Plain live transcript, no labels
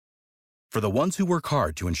For the ones who work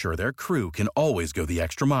hard to ensure their crew can always go the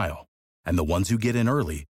extra mile, and the ones who get in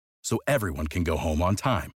early so everyone can go home on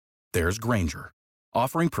time, there's Grainger,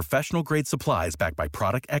 offering professional-grade supplies backed by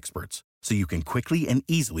product experts so you can quickly and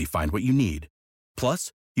easily find what you need.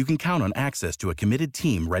 Plus, you can count on access to a committed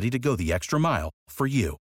team ready to go the extra mile for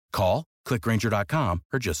you. Call, click Grainger.com,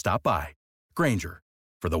 or just stop by. Grainger,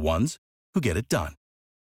 for the ones who get it done.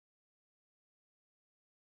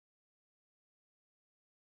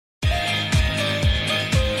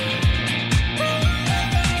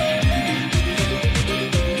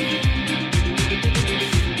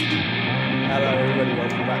 Hello everybody,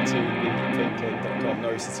 welcome back to the PinkUn.com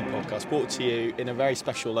Norwich City podcast, brought to you in a very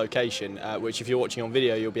special location, which if you're watching on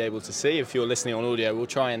video you'll be able to see. If you're listening on audio, we'll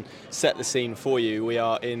try and set the scene for you. We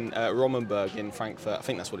are in Rommenberg in Frankfurt, I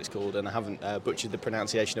think that's what it's called, and I haven't butchered the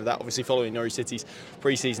pronunciation of that. Obviously following Norwich City's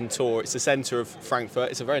pre-season tour. It's the centre of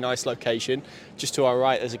Frankfurt. It's a very nice location. Just to our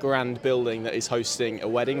right there's a grand building that is hosting a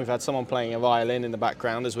wedding. We've had someone playing a violin in the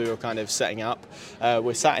background as we were kind of setting up.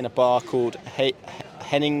 We're sat in a bar called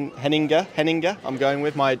Henninger, I'm going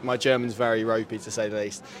with. My German's very ropey to say the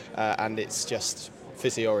least, and it's just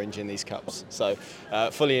fizzy orange in these cups, so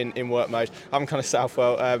fully in work mode. I'm kind of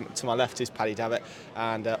Southwell. To my left is Paddy Davitt,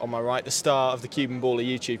 and on my right the star of the Cuban Baller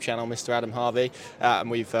YouTube channel, Mr. Adam Harvey,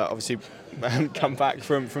 and we've obviously come back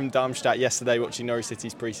from Darmstadt yesterday, watching Norwich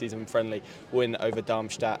City's pre-season friendly win over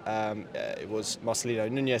Darmstadt. It was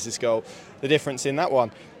Marcelino Nunez's goal, the difference in that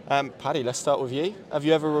one. Paddy, let's start with you. Have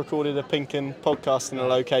you ever recorded a PinkUn podcast in a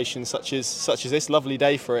location such as this? Lovely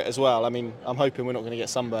day for it as well. I mean, I'm hoping we're not going to get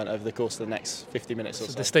sunburnt over the course of the next 50 minutes or so.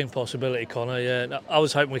 It's a distinct possibility, Connor, yeah. I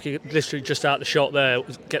was hoping we could literally just out the shot there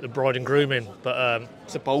get the bride and groom in, but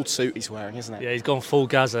it's a bold suit he's wearing, isn't it? Yeah, he's gone full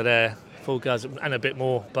Gaza there. Full Gaza and a bit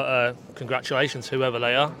more, but congratulations, whoever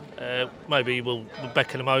they are. Maybe we'll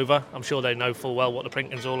beckon them over. I'm sure they know full well what the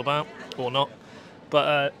PinkUn's all about, or not.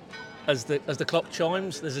 But as the clock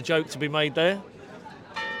chimes, there's a joke to be made there.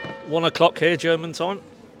 1 o'clock here, German time,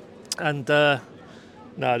 and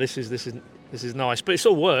no, this is nice. But it's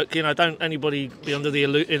all work, you know. Don't anybody be under the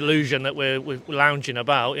illusion that we're lounging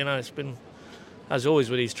about. You know, it's been, as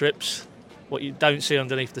always with these trips, what you don't see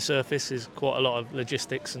underneath the surface is quite a lot of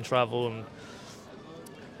logistics and travel, and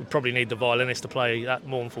we probably need the violinist to play that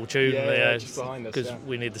mournful tune because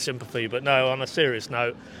we need the sympathy. But no, on a serious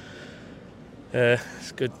note,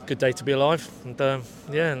 it's a good day to be alive, and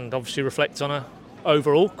and obviously reflect on a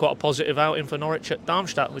overall quite a positive outing for Norwich at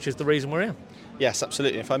Darmstadt, which is the reason we're here. Yes,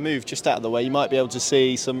 absolutely. If I move just out of the way, you might be able to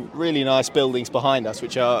see some really nice buildings behind us,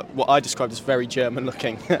 which are what I described as very German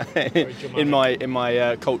looking in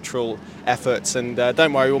my cultural efforts. And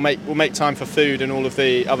don't worry, we'll make time for food and all of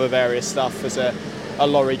the other various stuff as a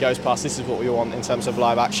lorry goes past. This is what we want in terms of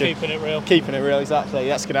live action. Keeping it real. Keeping it real, exactly.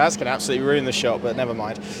 That's gonna absolutely ruin the shot, but never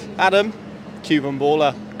mind. Adam, Cuban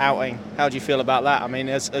Baller outing. How do you feel about that? I mean,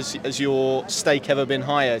 has your stake ever been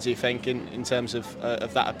higher, do you think, in terms of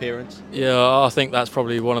that appearance? Yeah, I think that's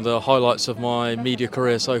probably one of the highlights of my media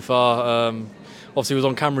career so far. Obviously, was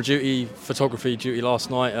on camera duty, photography duty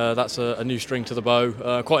last night. That's a new string to the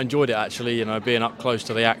bow. Quite enjoyed it, actually, you know, being up close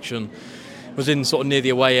to the action. Was in sort of near the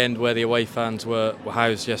away end where the away fans were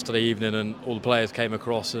housed yesterday evening, and all the players came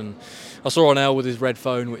across, and I saw Onel with his red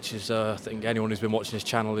phone, which is I think anyone who's been watching his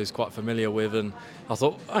channel is quite familiar with, and I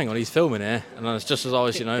thought, hang on, he's filming here, and then it's just as I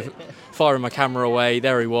was, you know, firing my camera away,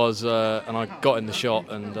 there he was, and I got in the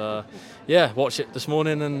shot, and watched it this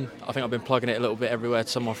morning, and I think I've been plugging it a little bit everywhere to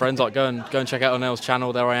some of my friends, like go and check out Onel's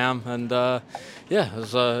channel, there I am, and that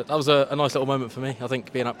was a nice little moment for me. I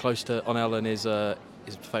think being up close to Onel and his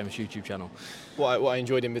famous YouTube channel. What I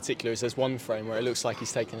enjoyed in particular is there's one frame where it looks like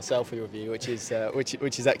he's taking a selfie with you, which is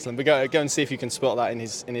excellent. But go and see if you can spot that in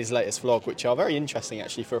his latest vlog, which are very interesting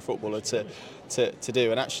actually for a footballer to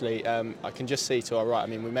do. And actually, I can just see to our right. I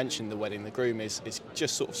mean, we mentioned the wedding. The groom is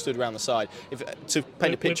just sort of stood around the side. To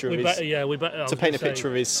paint a picture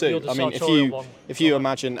of his suit. I mean, if you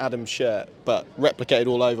imagine Adam's shirt but replicated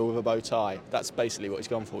all over with a bow tie, that's basically what he's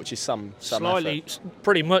gone for, which is some slightly, effort.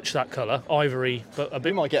 Pretty much that colour, ivory, but a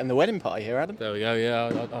bit. We might get in the wedding party here, Adam. There we go,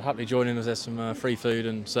 yeah. I'd happily join in if there's some free food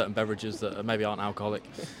and certain beverages that maybe aren't alcoholic.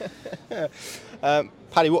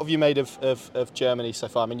 Paddy, what have you made of Germany so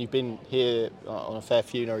far? I mean, you've been here on a fair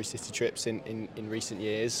few Norwich City trips in recent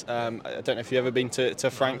years. I don't know if you've ever been to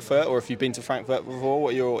Frankfurt, or if you've been to Frankfurt before.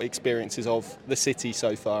 What are your experiences of the city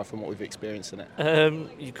so far from what we've experienced in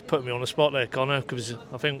it? You could put me on the spot there, Connor, because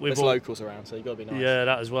I think there's locals around, so you've got to be nice. Yeah,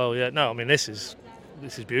 that as well, yeah. No, I mean, this is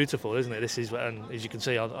beautiful, isn't it? And as you can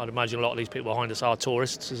see, I'd imagine a lot of these people behind us are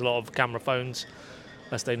tourists. There's a lot of camera phones.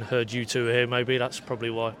 Unless they heard you two here, maybe that's probably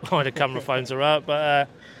why the camera phones are out. But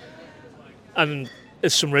and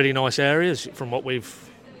there's some really nice areas from what we've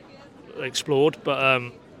explored, but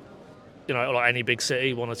like any big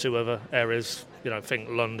city, one or two other areas. Think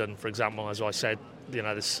London, for example. As I said,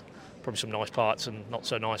 there's probably some nice parts and not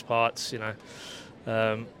so nice parts. A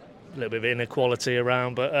little bit of inequality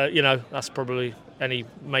around, but that's probably any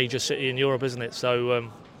major city in Europe, isn't it? So,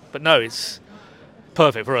 but no, it's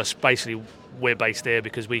perfect for us. Basically, we're based here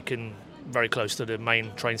because we can very close to the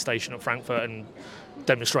main train station at Frankfurt, and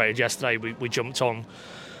demonstrated yesterday. We jumped on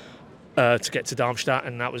to get to Darmstadt,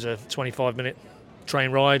 and that was a 25-minute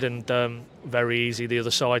train ride, and very easy the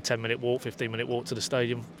other side, 10-minute walk, 15-minute walk to the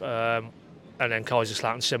stadium, and then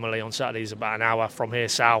Kaiserslautern similarly on Saturday is about an hour from here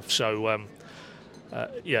south. So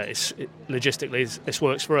logistically this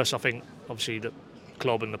works for us. I think obviously the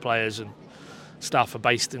club and the players and staff are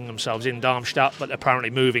basing themselves in Darmstadt, but apparently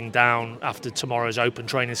moving down after tomorrow's open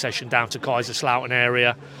training session down to Kaiserslautern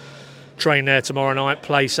area, train there tomorrow night,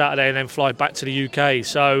 play Saturday, and then fly back to the UK.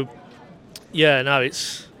 So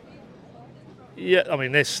this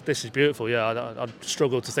is beautiful. I'd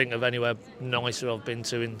struggle to think of anywhere nicer I've been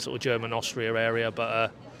to in sort of German Austria area,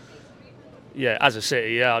 but as a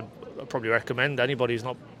city, I'd probably recommend anybody who's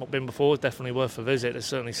not been before, it's definitely worth a visit. There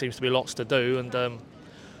certainly seems to be lots to do, and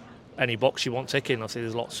any box you want ticking. I see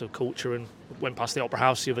there's lots of culture, and went past the Opera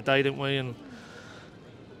House the other day, didn't we? And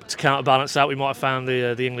to counterbalance that, we might have found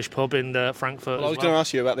the English pub in Frankfurt. Well, I was going to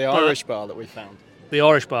ask you about the Irish bar that we found. The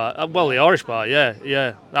Irish bar, the Irish bar,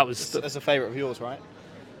 yeah, that was. That's a favourite of yours, right?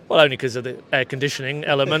 Well, only because of the air conditioning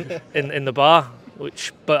element in the bar.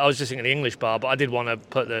 But I was just thinking the English bar. But I did want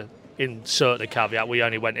to insert the caveat. We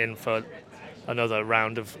only went in for another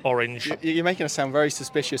round of orange. You're making us sound very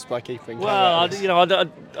suspicious by keeping. Well,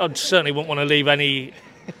 I certainly wouldn't want to leave any.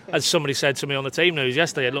 As somebody said to me on the team news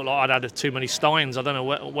yesterday, it looked like I'd had too many steins. I don't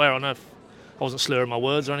know where on earth. I wasn't slurring my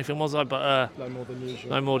words or anything, was I? But no more than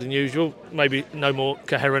usual. No more than usual. Maybe no more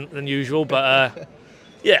coherent than usual. But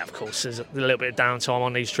of course, there's a little bit of downtime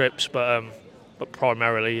on these trips. But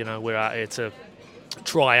primarily, we're out here to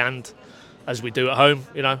try and, as we do at home,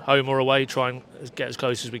 home or away, try and get as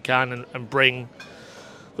close as we can and bring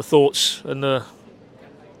the thoughts and the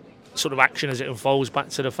sort of action as it unfolds back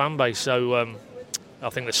to the fan base. So I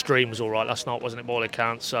think the stream was all right last night, wasn't it, by all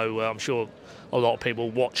accounts? So I'm sure a lot of people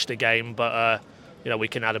watched the game, but we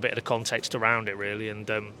can add a bit of the context around it, really. And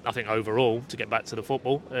I think overall, to get back to the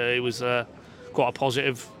football, it was quite a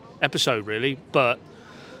positive episode, really. But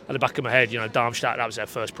at the back of my head, Darmstadt, that was their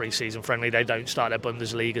first pre-season friendly. They don't start their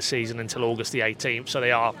Bundesliga season until August the 18th, so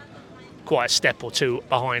they are quite a step or two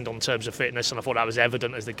behind on terms of fitness, and I thought that was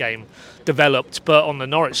evident as the game developed. But on the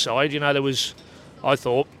Norwich side, there was, I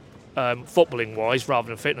thought, footballing wise rather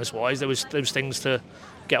than fitness wise, there was things to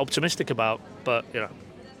get optimistic about. But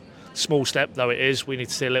small step though it is, we need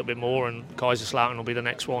to see a little bit more, and Kaiserslautern will be the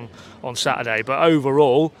next one on Saturday. But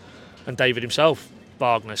overall, and David himself,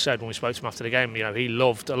 Wagner, said when we spoke to him after the game, he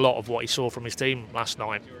loved a lot of what he saw from his team last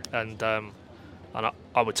night, and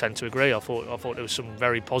I would tend to agree. I thought there was some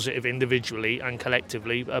very positive individually and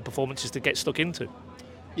collectively performances to get stuck into.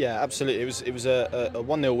 Yeah, absolutely. It was a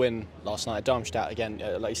 1-0 win last night at Darmstadt. Again,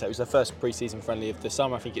 like you said, it was their first pre-season friendly of the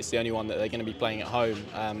summer. I think it's the only one that they're going to be playing at home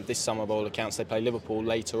this summer. By all accounts, they play Liverpool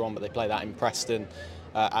later on, but they play that in Preston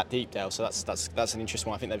at Deepdale. So that's an interesting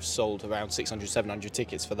one. I think they've sold around 600, 700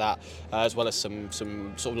 tickets for that, as well as some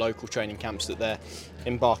sort of local training camps that they're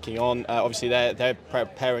embarking on. Obviously, they're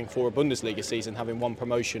preparing for a Bundesliga season, having won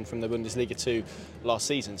promotion from the Bundesliga 2 last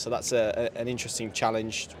season. So that's an interesting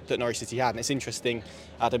challenge that Norwich City had. And it's interesting,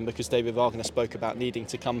 Adam, because David Wagner spoke about needing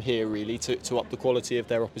to come here really to up the quality of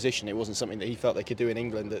their opposition. It wasn't something that he felt they could do in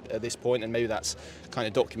England at this point, and maybe that's kind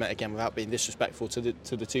of documented again without being disrespectful to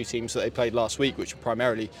the two teams that they played last week, which were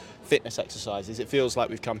primarily fitness exercises. It feels like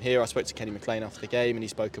we've come here. I spoke to Kenny McLean after the game, and he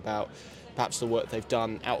spoke about perhaps the work they've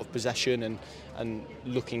done out of possession and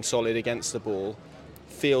looking solid against the ball.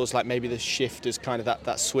 Feels like maybe the shift is kind of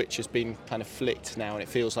that switch has been kind of flicked now, and it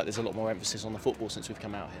feels like there's a lot more emphasis on the football since we've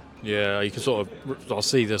come out here. Yeah, you can I'll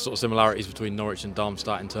see the sort of similarities between Norwich and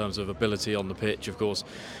Darmstadt in terms of ability on the pitch. Of course,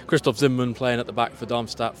 Christoph Zimmermann playing at the back for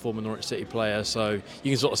Darmstadt, former Norwich City player, so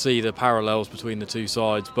you can sort of see the parallels between the two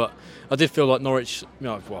sides. But I did feel like Norwich,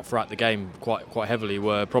 throughout the game, quite heavily,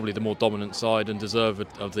 were probably the more dominant side and deserved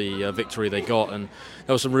of the victory they got. And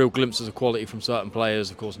there were some real glimpses of quality from certain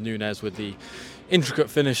players. Of course, Nunez with the intricate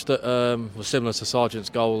finish that was similar to Sargent's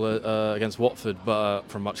goal against Watford, but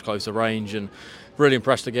from much closer range. And really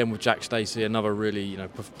impressed again with Jack Stacey. Another really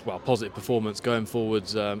positive performance going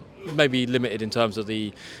forwards. Maybe limited in terms of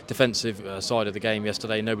the defensive side of the game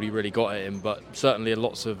yesterday. Nobody really got at him, but certainly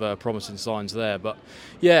lots of promising signs there. But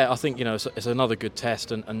yeah, I think it's another good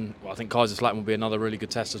test, and I think Kaiserslautern will be another really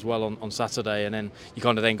good test as well on Saturday. And then you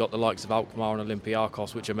kind of then got the likes of Alkmaar and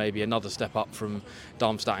Olympiacos, which are maybe another step up from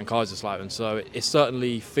Darmstadt and Kaiserslautern. So it's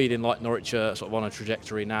certainly feeling like Norwich are sort of on a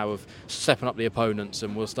trajectory now of stepping up the opponents,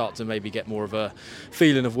 and we'll start to maybe get more of a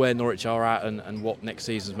feeling of where Norwich are at and what next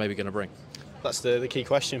season's maybe going to bring. That's the key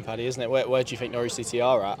question, Paddy, isn't it? Where do you think Norwich City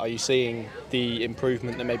are at? Are you seeing the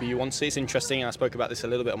improvement that maybe you want to see? It's interesting, and I spoke about this a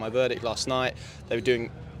little bit on my verdict last night. They were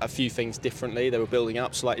doing a few things differently. They were building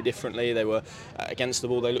up slightly differently. They were against the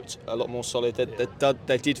ball. They looked a lot more solid.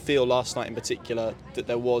 They did feel last night in particular that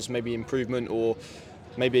there was maybe improvement, or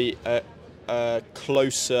maybe a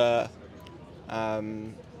closer.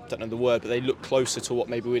 Don't know the word, but they look closer to what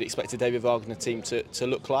maybe we'd expect a David Wagner team to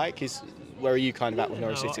look like. Where are you kind of at with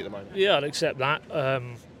Norwich City at the moment? Yeah, I'd accept that.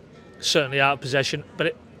 Certainly out of possession,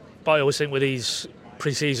 but I always think with these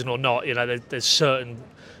pre-season or not, there's certain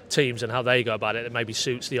teams and how they go about it that maybe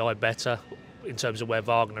suits the eye better in terms of where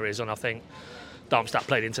Wagner is, and I think Darmstadt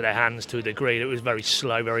played into their hands to a degree. It was very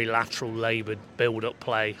slow, very lateral, laboured, build-up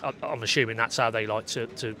play. I'm assuming that's how they like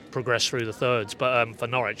to progress through the thirds. But for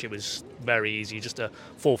Norwich, it was very easy, just a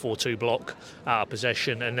 4-4-2 block out of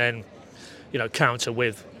possession, and then counter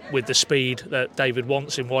with the speed that David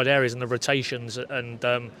wants in wide areas and the rotations,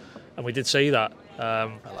 and we did see that.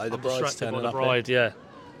 Hello, the bride's turning up. Bride, yeah,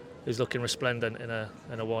 who's looking resplendent in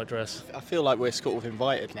a white dress. I feel like we're sort of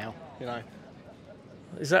invited now,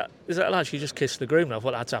 Is that allowed? She just kissed the groom. I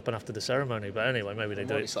thought that had to happen after the ceremony, but anyway, maybe they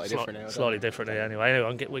do it slightly differently.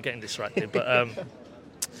 Anyway, we're getting distracted,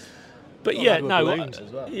 but yeah, no, well.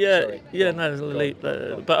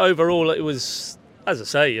 but overall, it was, as I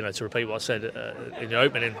say, to repeat what I said in the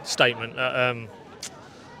opening statement,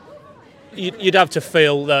 you'd have to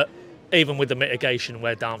feel that even with the mitigation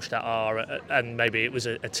where Darmstadt are, and maybe it was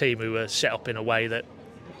a team who were set up in a way that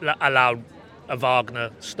allowed a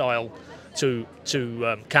Wagner style to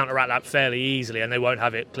counteract that fairly easily, and they won't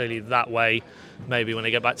have it clearly that way maybe when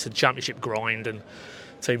they get back to the Championship grind, and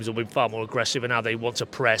teams will be far more aggressive in how they want to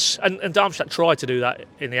press, and Darmstadt tried to do that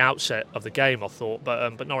in the outset of the game, I thought,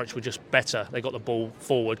 but Norwich were just better. They got the ball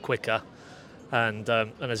forward quicker, and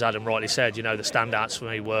as Adam rightly said, the standouts for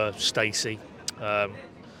me were Stacey,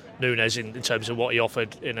 Nunes in terms of what he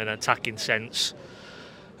offered in an attacking sense.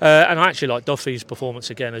 And I actually like Duffy's performance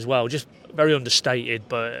again as well. Just very understated,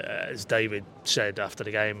 but as David said after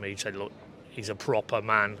the game, he said, look, he's a proper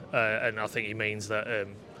man. And I think he means that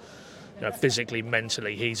physically,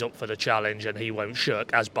 mentally, he's up for the challenge and he won't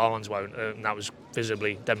shirk, as Barnes won't. And that was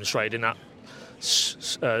visibly demonstrated in that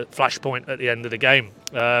flashpoint at the end of the game.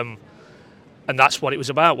 And that's what it was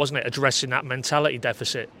about, wasn't it? Addressing that mentality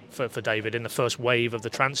deficit for David in the first wave of the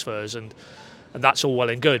transfers. And that's all well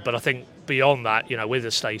and good, but I think beyond that, with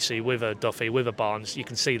a Stacey, with a Duffy, with a Barnes, you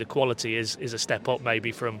can see the quality is a step up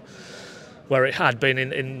maybe from where it had been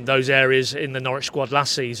in those areas in the Norwich squad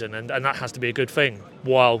last season, and that has to be a good thing.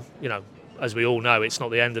 While, as we all know, it's not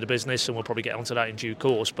the end of the business, and we'll probably get onto that in due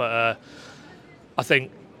course, but I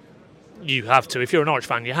think you have to, if you're a Norwich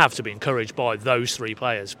fan, you have to be encouraged by those three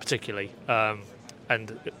players particularly.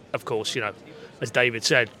 And of course, as David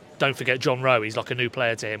said, don't forget John Rowe, he's like a new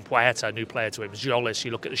player to him. Poeta, new player to him. Jolis,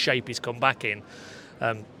 you look at the shape he's come back in.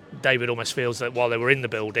 David almost feels that while they were in the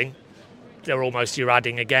building, you're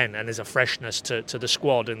adding again, and there's a freshness to the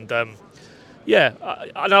squad. And and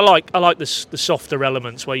I like the softer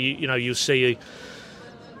elements where you see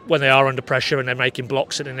when they are under pressure and they're making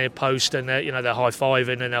blocks at the near post, and they're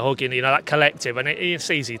high-fiving and they're hugging, that collective, and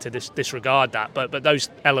it's easy to disregard that, but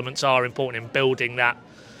those elements are important in building that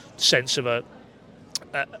sense of a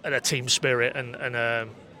team spirit, and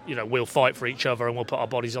we'll fight for each other and we'll put our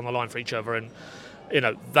bodies on the line for each other, and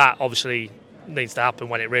that obviously needs to happen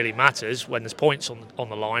when it really matters, when there's points on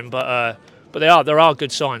the line, but there are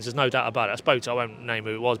good signs, there's no doubt about it. I won't name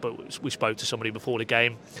who it was, but we spoke to somebody before the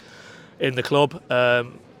game in the club,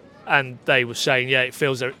 and they were saying, it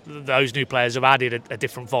feels that those new players have added a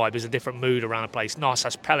different vibe. There's a different mood around the place.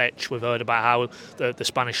 Narcis Pelic, we've heard about how the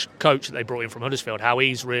Spanish coach that they brought in from Huddersfield, how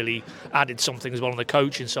he's really added something as well on the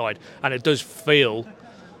coaching side. And it does feel,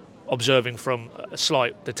 observing from a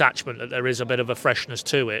slight detachment, that there is a bit of a freshness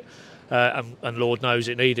to it. And Lord knows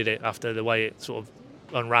it needed it after the way it sort of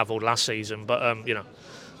unravelled last season. But,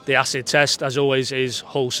 the acid test, as always, is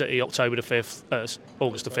Hull City, October the 5th,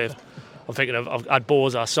 August the 5th. I'm thinking I've had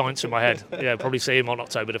Borzar science in my head. Yeah, probably see him on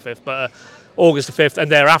October the 5th, but August the 5th and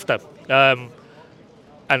thereafter.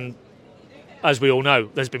 And as we all know,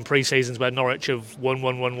 there's been pre-seasons where Norwich have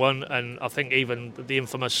won, and I think even the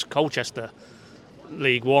infamous Colchester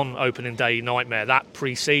League One opening day nightmare, that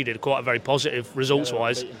preceded quite a very positive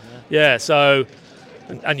results-wise. Yeah, so,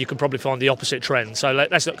 and you can probably find the opposite trend. So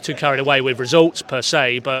let's not get too carried away with results per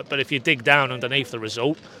se, but if you dig down underneath the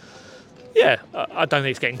result, yeah, I don't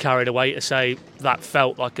think it's getting carried away to say that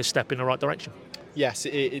felt like a step in the right direction. Yes,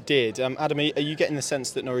 it did. Adam, are you getting the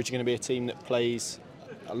sense that Norwich are going to be a team that plays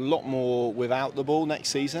a lot more without the ball next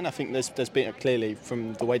season? I think there's been, clearly,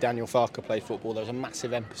 from the way Daniel Farke played football, there's a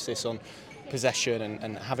massive emphasis on possession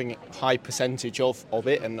and having a high percentage of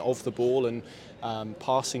it and of the ball, and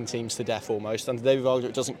passing teams to death almost. Under David Wagner,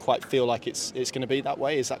 it doesn't quite feel like it's going to be that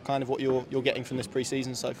way. Is that kind of what you're getting from this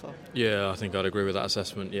pre-season so far? Yeah, I think I'd agree with that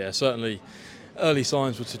assessment. Yeah, certainly early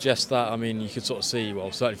signs would suggest that. I mean, you could sort of see, well,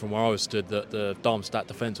 certainly from where I was stood, that the Darmstadt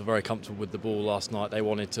defence were very comfortable with the ball last night. They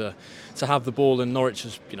wanted to have the ball, and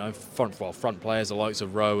Norwich's, front players, the likes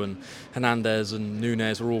of Rowe and Hernandez and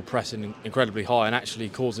Nunes, were all pressing incredibly high and actually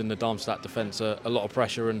causing the Darmstadt defence a lot of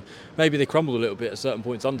pressure, and maybe they crumbled a little bit at certain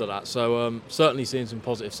points under that. So certainly seeing some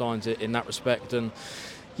positive signs in that respect. And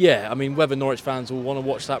yeah, I mean, whether Norwich fans will want to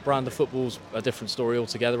watch that brand of football's a different story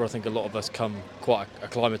altogether. I think a lot of us come quite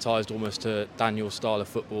acclimatised almost to Daniel's style of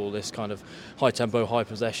football, this kind of high-tempo,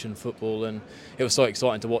 high-possession football, and it was so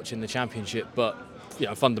exciting to watch in the Championship. But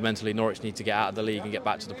fundamentally, Norwich need to get out of the league and get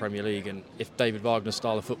back to the Premier League. And if David Wagner's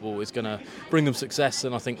style of football is going to bring them success,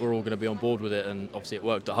 then I think we're all going to be on board with it. And obviously, it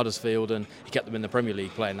worked at Huddersfield, and he kept them in the Premier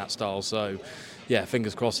League playing that style. So, yeah,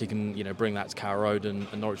 fingers crossed he can bring that to Carrow Road,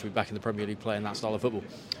 and Norwich will be back in the Premier League playing that style of football.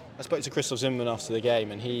 I spoke to Christoph Zimmermann after the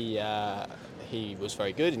game, and he was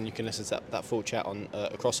very good. And you can listen to that full chat on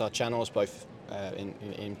across our channels, both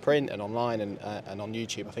in print and online, and on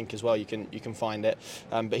YouTube, I think, as well. You can find it.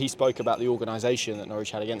 But he spoke about the organisation that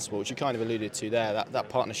Norwich had against the ball, which you kind of alluded to there. That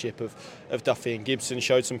partnership of Duffy and Gibson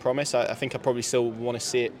showed some promise. I think I probably still want to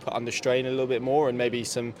see it put under strain a little bit more, and maybe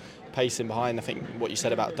some pacing behind. I think what you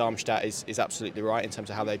said about Darmstadt is absolutely right in terms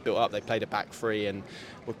of how they built up. They played a back three and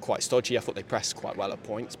were quite stodgy. I thought they pressed quite well at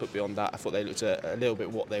points, but beyond that, I thought they looked a little bit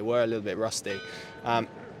what they were, a little bit rusty.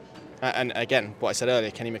 And again, what I said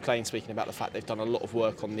earlier, Kenny McLean speaking about the fact they've done a lot of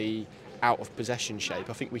work on the out of possession shape.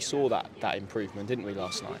 I think we saw that improvement, didn't we,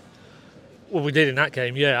 last night? Well, we did in that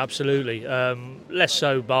game, yeah, absolutely. Less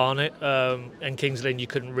so Barnet and Kings Lynn. You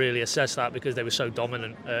couldn't really assess that because they were so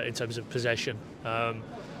dominant in terms of possession.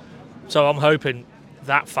 So I'm hoping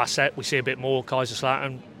that facet we see a bit more.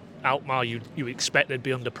 Kaiserslautern, Alkmaar, you expect they'd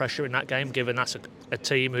be under pressure in that game, given that's a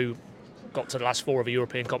team who got to the last four of a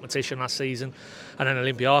European competition last season, and then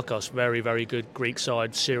Olympiacos, very, very good Greek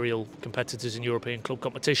side, serial competitors in European club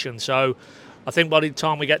competition. So I think by the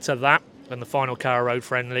time we get to that and the final Carrow Road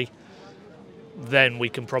friendly, then we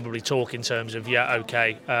can probably talk in terms of, you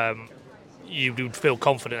would feel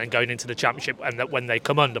confident in going into the Championship, and that when they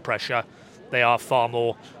come under pressure, they are far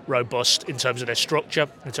more robust in terms of their structure,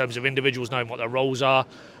 in terms of individuals knowing what their roles are,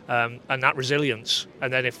 and that resilience.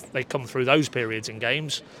 And then if they come through those periods in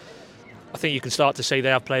games, I think you can start to see they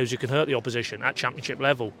have players who can hurt the opposition at Championship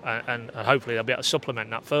level, and hopefully they'll be able to supplement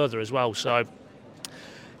that further as well. So,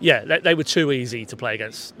 yeah, they were too easy to play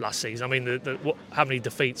against last season. I mean, how many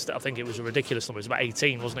defeats? I think it was a ridiculous number. It was about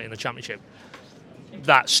 18, wasn't it, in the Championship?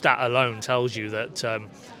 That stat alone tells you that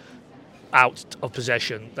out of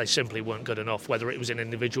possession, they simply weren't good enough, whether it was an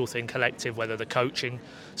individual thing, collective, whether the coaching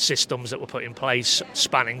systems that were put in place,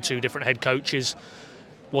 spanning two different head coaches,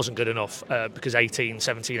 wasn't good enough, because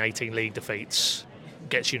 17, 18 league defeats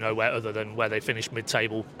gets you nowhere other than where they finished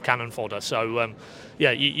mid-table cannon fodder. So,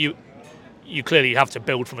 you clearly have to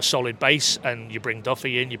build from a solid base, and you bring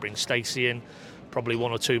Duffy in, you bring Stacey in, probably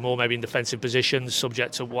one or two more maybe in defensive positions,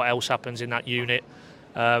 subject to what else happens in that unit.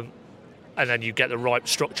 And then you get the right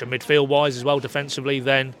structure midfield-wise as well, defensively.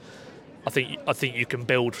 Then I think you can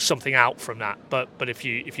build something out from that. But if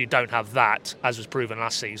you don't have that, as was proven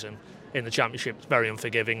last season in the Championship, it's a very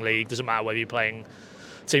unforgiving league. Doesn't matter whether you're playing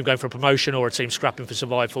a team going for promotion or a team scrapping for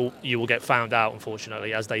survival, you will get found out,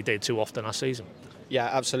 unfortunately, as they did too often last season. Yeah,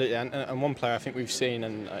 absolutely. And one player I think we've seen,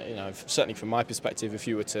 and certainly from my perspective, if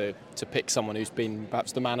you were to pick someone who's been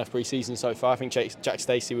perhaps the man of pre-season so far, I think Jack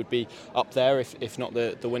Stacey would be up there, if not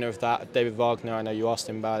the winner of that. David Wagner, I know you asked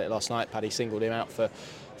him about it last night. Paddy singled him out for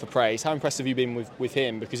praise. How impressed have you been with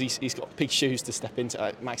him? Because he's got big shoes to step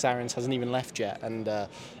into. Max Aarons hasn't even left yet, and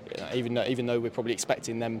even though we're probably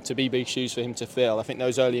expecting them to be big shoes for him to fill, I think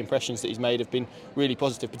those early impressions that he's made have been really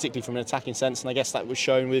positive, particularly from an attacking sense, and I guess that was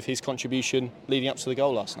shown with his contribution leading up to the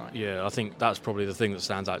goal last night. Yeah, I think that's probably the thing that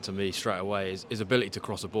stands out to me straight away. Is his ability to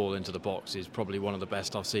cross a ball into the box is probably one of the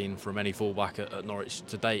best I've seen from any fullback at Norwich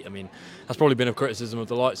to date. I mean, that's probably been a criticism of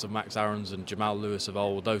the likes of Max Aarons and Jamal Lewis of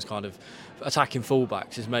old, those kind of attacking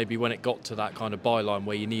fullbacks, is maybe when it got to that kind of byline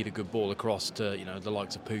where you need a good ball across to, the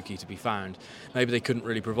likes of Pukki to be found, maybe they couldn't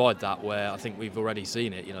really provide that, where I think we've already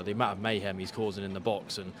seen it, the amount of mayhem he's causing in the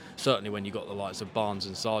box, and certainly when you've got the likes of Barnes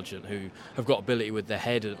and Sargent, who have got ability with their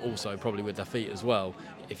head and also probably with their feet as well.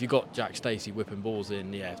 If you've got Jack Stacey whipping balls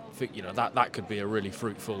in, that could be a really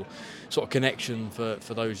fruitful sort of connection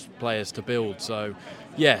for those players to build. So,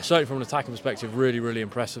 yeah, certainly from an attacking perspective, really, really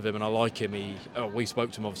impressed with him, and I like him. We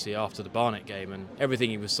spoke to him obviously after the Barnet game, and everything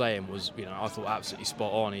he was saying was, I thought absolutely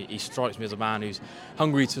spot on. He strikes me as a man who's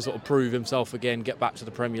hungry to sort of prove himself again, get back to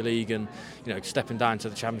the Premier League, and stepping down to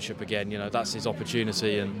the Championship again. That's his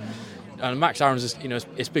opportunity, and Max Aarons is,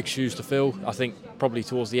 it's big shoes to fill. I think probably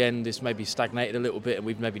towards the end this maybe stagnated a little bit, and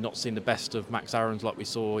we've maybe not seen the best of Max Aarons like we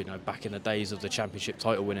saw, back in the days of the Championship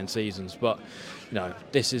title-winning seasons. But,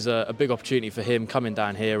 this is a big opportunity for him coming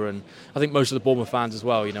down here, and I think most of the Bournemouth fans as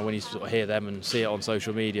well, when you sort of hear them and see it on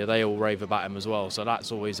social media, they all rave about him as well. So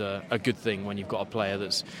that's always a good thing when you've got a player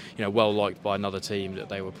that's, well liked by another team that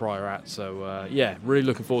they were prior at. So, really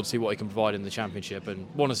looking forward to see what he can provide in the Championship, and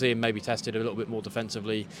want to see him maybe tested a little bit more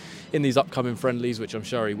defensively in these upcoming friendlies, which I'm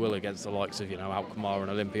sure he will against the likes of Alkmaar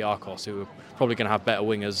and Olympiacos, who are probably going to have better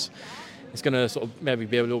wingers. It's going to sort of maybe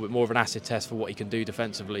be a little bit more of an acid test for what he can do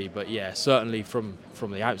defensively. But yeah, certainly from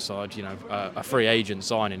the outside, a free agent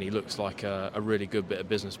signing, he looks like a really good bit of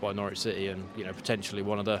business by Norwich City, and potentially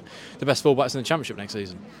one of the best fullbacks in the Championship next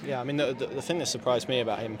season. Yeah, I mean the thing that surprised me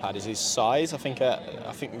about him, Pad, is his size. I think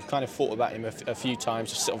we've kind of thought about him a few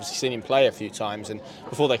times, just obviously seen him play a few times, and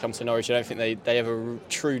before they come to Norwich, I don't think they ever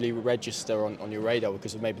truly register on your radar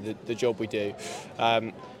because of maybe the job we do.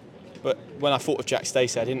 But when I thought of Jack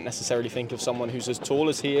Stacey, I didn't necessarily think of someone who's as tall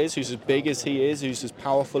as he is, who's as big as he is, who's as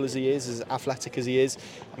powerful as he is, as athletic as he is.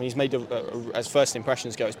 I mean, he's made, as first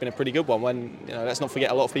impressions go, it's been a pretty good one. When let's not forget,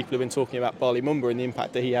 a lot of people have been talking about Barley Mumba and the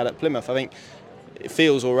impact that he had at Plymouth. I think it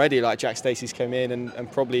feels already like Jack Stacey's come in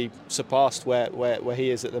and probably surpassed where he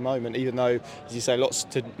is at the moment, even though, as you say,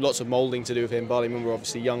 lots of moulding to do with him. Barley Mumba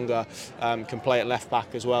obviously younger, can play at left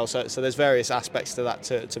back as well, so there's various aspects to that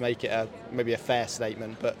to make it maybe a fair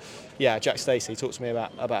statement. But yeah, Jack Stacey, talk to me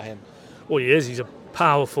about him. Well, he is. He's a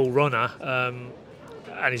powerful runner,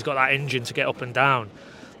 and he's got that engine to get up and down.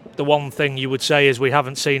 The one thing you would say is we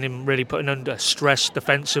haven't seen him really putting under stress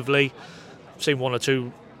defensively. I've seen one or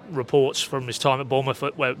two reports from his time at Bournemouth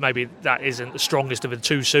where maybe that isn't the strongest of the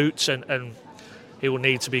two suits, and he will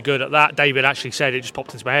need to be good at that. David actually said, it just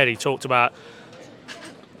popped into my head, he talked about,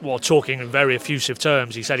 while talking in very effusive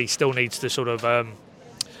terms, he said he still needs to sort of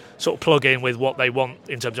plug in with what they want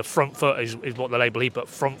in terms of front foot is what the label he put,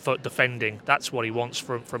 front foot defending. That's what he wants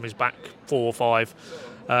from his back 4 or 5.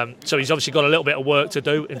 So he's obviously got a little bit of work to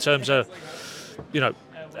do in terms of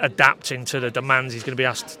adapting to the demands he's going to be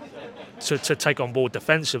asked to take on board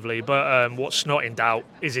defensively. But what's not in doubt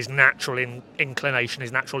is his natural inclination,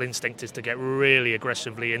 his natural instinct is to get really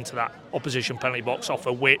aggressively into that opposition penalty box off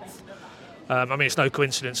a width. I mean, it's no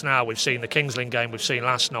coincidence now. We've seen the Kings Lynn game, we've seen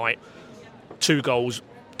last night, 2 goals,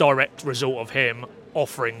 direct result of him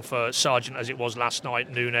offering for Sargent as it was last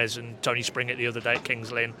night, Nunes and Tony Springett the other day at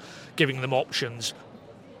Kings Lynn, giving them options,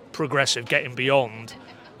 progressive, getting beyond,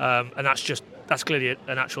 and that's clearly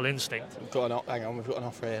a natural instinct. We've got an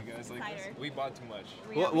offer here. We bought too much.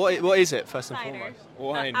 What is it, first and Cider. foremost?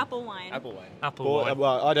 Wine. Apple wine. Apple wine.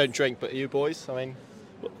 Well, I don't drink, but you boys, I mean...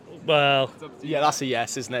 Well, yeah, that's a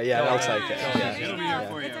yes, isn't it? Yeah, I'll take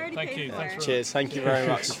it. Thank you. Cheers. Thank you very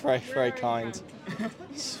much. It's very, very kind.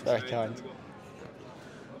 It's very kind.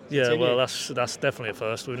 Yeah, Continue. well, that's definitely a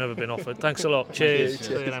first. We've never been offered. Thanks a lot. Cheers.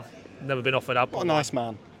 Cheers. Never been offered apple. What a nice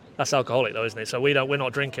man. That's alcoholic though, isn't it? So we're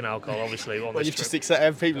not drinking alcohol, obviously. On Well, this you've trip. just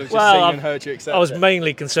accepted. People have just seen and heard you accept. I was it.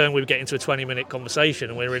 mainly concerned we were getting to a 20-minute conversation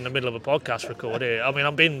and we were in the middle of a podcast record here. I mean,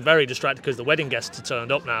 I'm being very distracted because the wedding guests have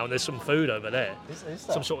turned up now and there's some food over there. Is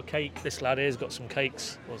some sort of cake. This lad here's got some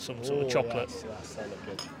cakes or some sort of chocolate. That look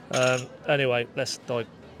good. Anyway, let's dive.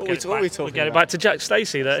 What are we talking We'll get it about? back to Jack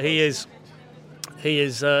Stacey. That he is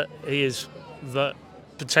the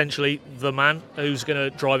potentially the man who's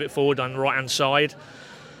going to drive it forward on the right hand side.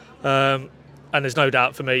 And there's no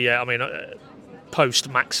doubt for me, yeah, I mean, post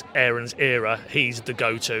Max Aaron's era, he's the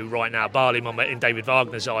go-to right now. Barley in David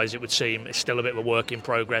Wagner's eyes, it would seem, is still a bit of a work in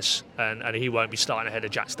progress, and he won't be starting ahead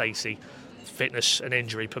of Jack Stacey, fitness and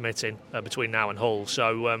injury permitting, between now and Hull.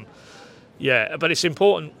 So but it's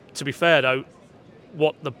important, to be fair though,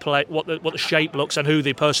 what the shape looks and who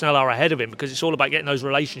the personnel are ahead of him, because it's all about getting those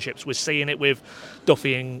relationships. We're seeing it with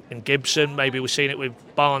Duffy and Gibson, maybe we're seeing it with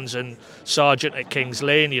Barnes and Sargent at Kings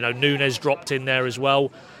Lynn. Nunes dropped in there as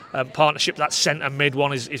well. Partnership, that centre mid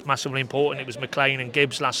one is massively important. It was McLean and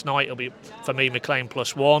Gibbs last night. It'll be, for me, McLean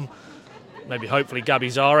 +1. Maybe hopefully Gabby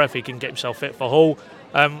Zara if he can get himself fit for Hull.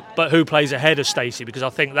 But who plays ahead of Stacey? Because I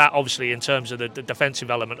think that obviously in terms of the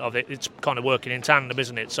defensive element of it, it's kind of working in tandem,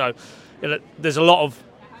 isn't it? So there's a lot of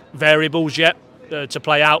variables yet to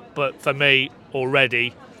play out. But for me,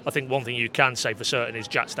 already, I think one thing you can say for certain is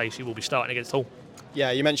Jack Stacey will be starting against Hull.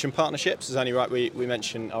 Yeah, you mentioned partnerships. It's only right we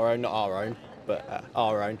mentioned our own, not our own, but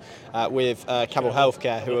our own, with Cabell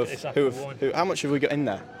Healthcare, who how much have we got in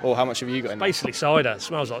there, or how much have you got in there? Basically cider. It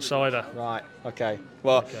smells like cider. Right. Okay.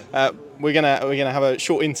 Well, we're gonna have a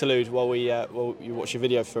short interlude while you watch a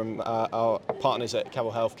video from our partners at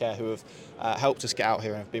Cabell Healthcare, who have helped us get out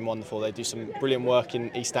here and have been wonderful. They do some brilliant work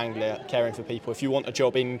in East Anglia, caring for people. If you want a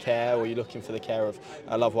job in care or you're looking for the care of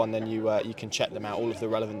a loved one, then you can check them out. All of the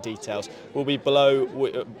relevant details will be below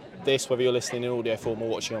this, whether you're listening in audio form or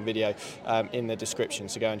watching on video, in the description.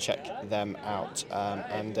 So go and check them out.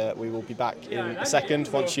 And we will be back in a second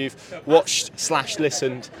once you've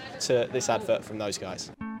watched/listened to this advert from those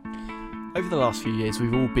guys. Over the last few years,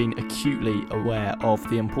 we've all been acutely aware of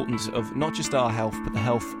the importance of not just our health, but the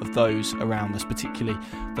health of those around us, particularly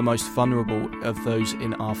the most vulnerable of those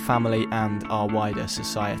in our family and our wider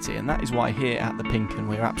society. And that is why here at the PinkUn,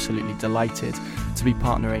 we're absolutely delighted to be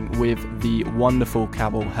partnering with the wonderful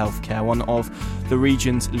Cabell Healthcare, one of the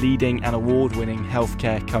region's leading and award-winning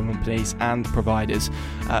healthcare companies and providers,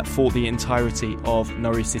 for the entirety of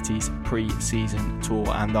Norwich City's pre-season tour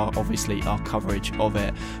and obviously our coverage of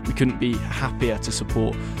it. We couldn't be happier to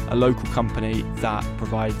support a local company that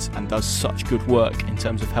provides and does such good work in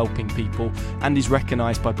terms of helping people, and is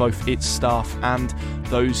recognised by both its staff and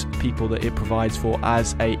those people that it provides for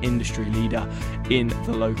as a industry leader in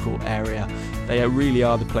the local area. They really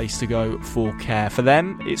are the place to go for care. For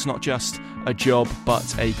them, it's not just a job but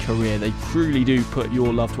a career. They truly do put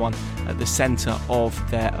your loved one at the centre of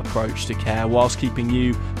their approach to care, whilst keeping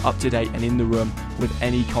you up to date and in the room with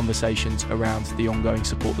any conversations around the ongoing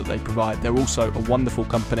support that they provide. They're also a wonderful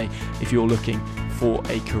company if you're looking for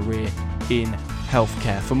a career in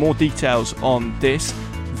healthcare. For more details on this,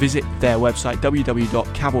 visit their website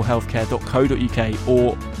www.cabellhealthcare.co.uk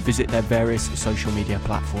or visit their various social media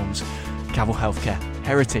platforms. Cabell Healthcare,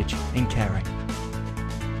 heritage in caring.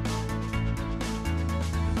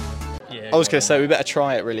 I was going to say we better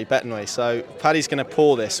try it, really, better we? So Paddy's going to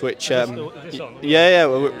pour this, which we're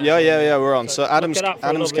on. So Adam's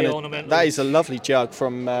going to. That is a lovely jug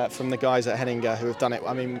from the guys at Henninger who have done it.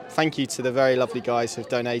 I mean, thank you to the very lovely guys who've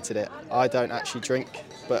donated it. I don't actually drink,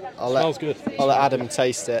 but I'll let Adam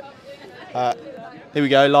taste it. Here we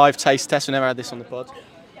go, live taste test. We never had this on the pod.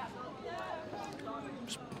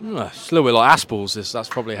 It's a little bit like Aspel's. That's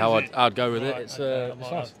probably how I'd go with it. It's I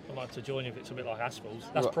might have to join you if it's a bit like Aspel's.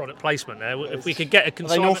 That's product placement there. If we could get a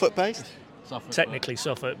consignment... Are they Norfolk based? Suffolk, technically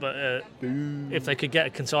Suffolk, but if they could get a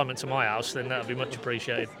consignment to my house, then that would be much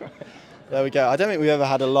appreciated. There we go. I don't think we've ever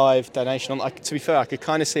had a live donation on. To be fair, I could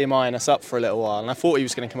kind of see him eyeing us up for a little while, and I thought he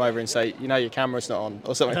was going to come over and say, your camera's not on,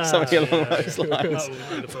 or something along those lines.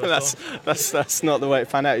 That's not the way it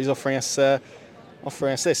panned out. He's offering us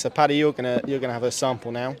this. So Paddy, you're gonna have a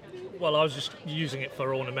sample now. Well, I was just using it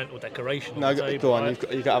for ornamental decoration. No, go on. You've got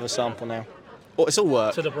to have a sample now. Oh, it's all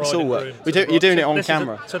work. To the bride it's all work. And groom. You're doing it on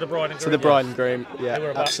camera. To the bride and groom. To the bride and groom. Yeah, we're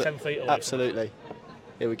about 10 feet away. Absolutely.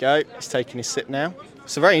 Here we go. He's taking his sip now.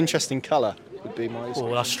 It's a very interesting colour. Would be my.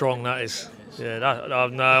 Oh, that's strong. That is. Yeah.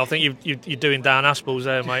 No, I think you're doing down Aspel's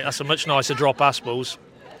there, mate. That's a much nicer drop Aspel's.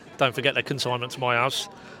 Don't forget the consignment to my house.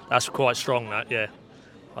 That's quite strong. That. Yeah.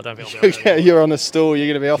 I don't think I'll be able to you're on a stall. You're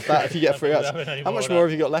going to be off that if you get 3 hours. How much more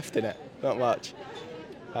have you got left in it? Not much.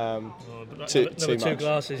 Too much. 2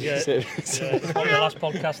 glasses, yeah. It's probably the last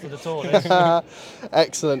podcast of the tour.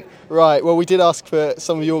 Excellent. Right, well, we did ask for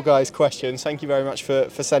some of your guys' questions. Thank you very much for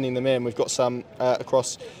sending them in. We've got some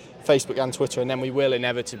across Facebook and Twitter, and then we will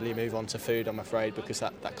inevitably move on to food, I'm afraid, because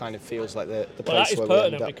that kind the place where we end up. That is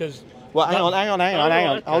pertinent because... Well, hang on.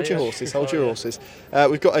 Hold your horses.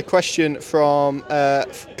 We've got a question from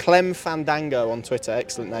Clem Fandango on Twitter.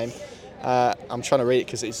 Excellent name. I'm trying to read it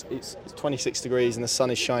because it's 26 degrees and the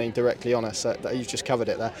sun is shining directly on us. You've just covered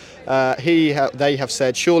it there. They have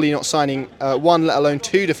said, surely not signing one, let alone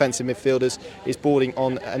two defensive midfielders is bordering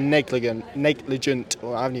on a negligent.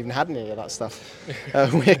 Well, I haven't even had any of that stuff.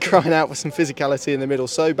 We're crying out for some physicality in the middle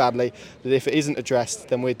so badly that if it isn't addressed,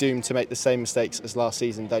 then we're doomed to make the same mistakes as last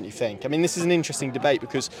season, don't you think? I mean, this is an interesting debate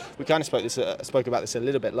because we kind of spoke about this a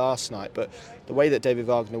little bit last night, but the way that David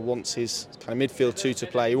Wagner wants his kind of midfield two to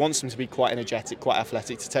play, he wants them to be quite energetic, quite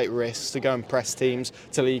athletic, to take risks, to go and press teams,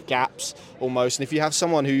 to leave gaps almost. And if you have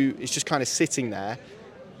someone who is just kind of sitting there,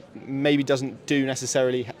 maybe doesn't do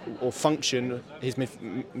necessarily or function,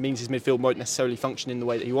 means his midfield won't necessarily function in the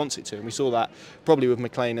way that he wants it to. And we saw that probably with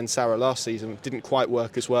McLean and Sarah last season. It didn't quite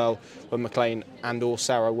work as well when McLean and or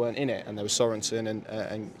Sarah weren't in it, and there was Sorensen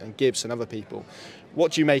and Gibbs and other people.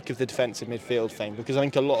 What do you make of the defensive midfield thing? Because I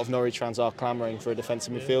think a lot of Norwich fans are clamouring for a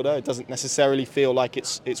defensive midfielder. It doesn't necessarily feel like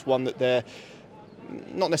it's one that they're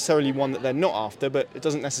not necessarily one that they're not after, but it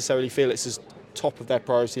doesn't necessarily feel it's as top of their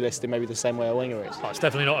priority list in maybe the same way a winger is. It's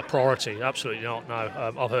definitely not a priority, absolutely not,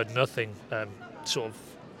 no. I've heard nothing sort of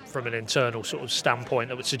from an internal sort of standpoint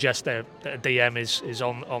that would suggest that a DM is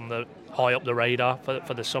on the high up the radar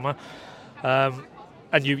for the summer.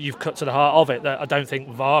 And you've cut to the heart of it, that I don't think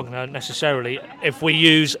Wagner necessarily, if we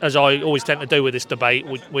use, as I always tend to do with this debate,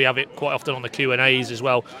 we have it quite often on the Q&As as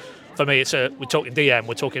well. For me, we're talking DM,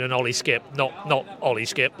 we're talking an Ollie Skip, not Ollie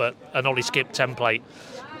Skip, but an Ollie Skip template.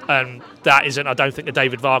 And that isn't, I don't think, a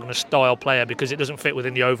David Wagner style player, because it doesn't fit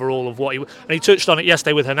within the overall of what he... And he touched on it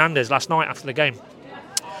yesterday with Hernandez last night after the game,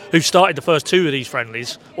 who started the first two of these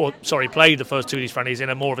friendlies, played the first two of these friendlies in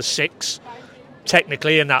a more of a 6,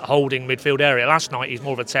 technically in that holding midfield area. Last night he's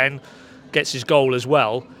more of a 10, gets his goal as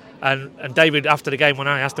well. And David, after the game, when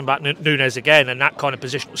I asked him about Núñez again and that kind of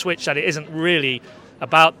positional switch, said it isn't really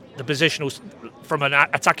about the positional from an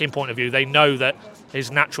attacking point of view. They know that his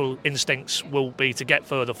natural instincts will be to get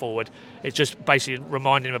further forward. It's just basically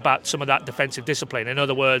reminding him about some of that defensive discipline. In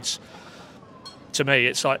other words, to me,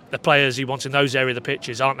 it's like the players he wants in those areas of the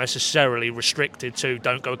pitches aren't necessarily restricted to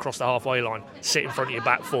don't go across the halfway line, sit in front of your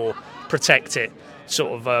back four, protect it,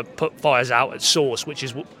 sort of put fires out at source, which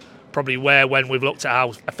is probably where, when we've looked at how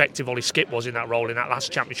effective Ollie Skip was in that role in that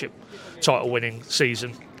last championship title winning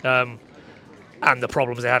season, and the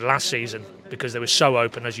problems they had last season because they were so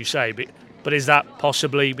open, as you say. But is that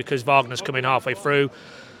possibly because Wagner's come in halfway through,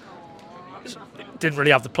 didn't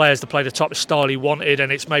really have the players to play the type of style he wanted,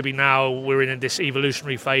 and it's maybe now we're in this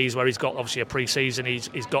evolutionary phase where he's got obviously a pre-season, he's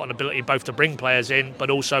got an ability both to bring players in but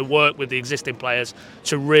also work with the existing players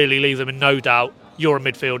to really leave them in no doubt, you're a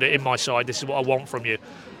midfielder in my side, this is what I want from you.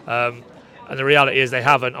 And the reality is they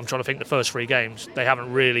haven't, I'm trying to think the first 3 games, they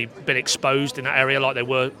haven't really been exposed in that area like they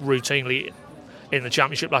were routinely in the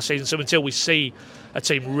championship last season. So until we see a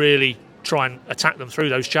team really try and attack them through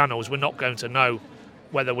those channels, we're not going to know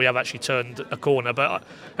whether we have actually turned a corner. But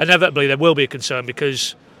inevitably there will be a concern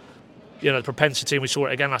because, the propensity, and we saw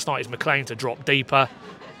it again last night, is McLean to drop deeper,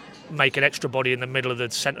 make an extra body in the middle of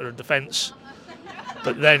the centre of defence.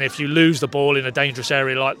 But then if you lose the ball in a dangerous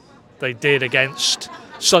area like they did against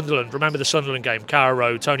Sunderland, remember the Sunderland game, Cara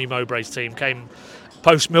Rowe, Tony Mowbray's team came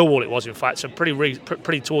post Millwall, it was in fact, so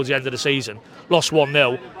pretty towards the end of the season, lost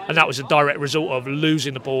 1-0, and that was a direct result of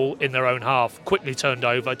losing the ball in their own half, quickly turned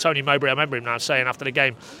over. Tony Mowbray, I remember him now saying after the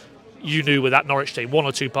game, you knew with that Norwich team, 1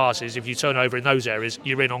 or 2 passes, if you turn over in those areas,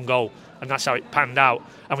 you're in on goal, and that's how it panned out.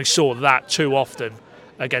 And we saw that too often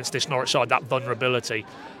against this Norwich side, that vulnerability.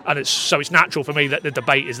 And it's natural for me that the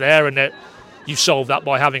debate is there, and that you solve that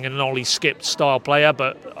by having an Ollie Skip style player.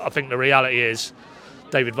 But I think the reality is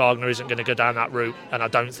David Wagner isn't going to go down that route, and I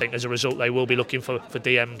don't think as a result they will be looking for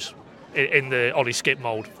DMs in the Ollie Skip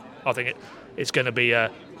mould. I think it's going to be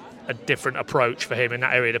a different approach for him in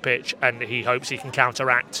that area of the pitch, and he hopes he can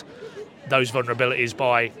counteract those vulnerabilities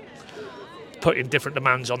by putting different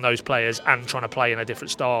demands on those players and trying to play in a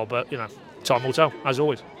different style. But time will tell, as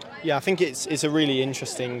always. Yeah, I think it's a really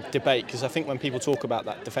interesting debate, because I think when people talk about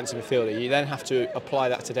that defensive midfielder, you then have to apply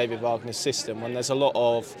that to David Wagner's system when there's a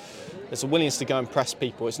willingness to go and press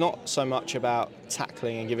people. It's not so much about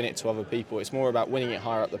tackling and giving it to other people, it's more about winning it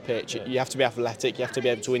higher up the pitch. You have to be athletic, you have to be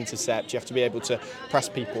able to intercept, you have to be able to press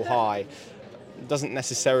people high. It doesn't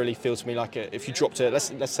necessarily feel to me like if you dropped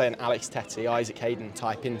let's say an Alex Tettey, Isaac Hayden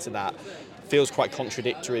type into that, feels quite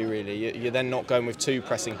contradictory really. You're then not going with 2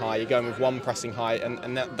 pressing high, you're going with 1 pressing high,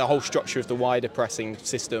 and the whole structure of the wider pressing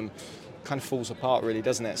system kind of falls apart, really,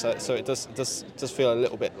 doesn't it? So it does feel a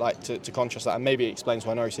little bit like to contrast that, and maybe it explains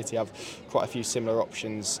why Norwich City have quite a few similar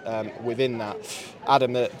options within that.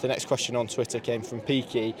 Adam, the next question on Twitter came from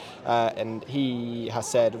Peaky, and he has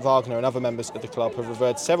said Wagner and other members of the club have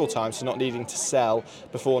referred several times to not needing to sell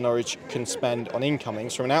before Norwich can spend on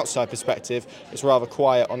incomings. From an outside perspective, it's rather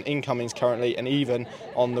quiet on incomings currently, and even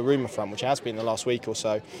on the rumour front, which has been the last week or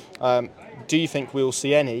so. Do you think we'll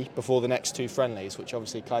see any before the next two friendlies, which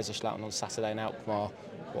obviously Kaiserslautern on Saturday and Alkmaar,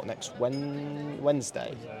 next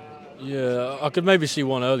Wednesday? Yeah, I could maybe see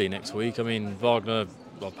one early next week. I mean, Wagner,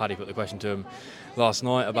 Paddy put the question to him last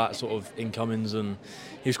night about sort of incomings, and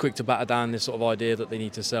he was quick to batter down this sort of idea that they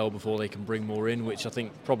need to sell before they can bring more in, which I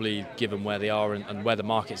think probably, given where they are and where the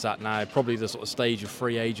market's at now, probably the sort of stage of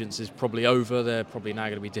free agents is probably over. They're probably now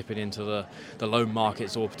going to be dipping into the loan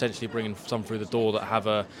markets, or potentially bringing some through the door that have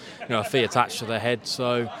a fee attached to their head.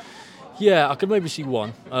 So yeah, I could maybe see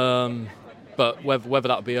one. But whether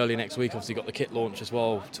that'll be early next week, obviously got the kit launch as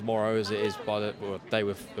well tomorrow, as it is by the day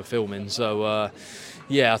we're filming. So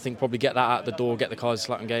yeah, I think probably get that out the door, get the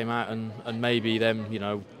Kaiserslautern game out, and maybe them,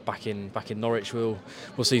 back in Norwich, we'll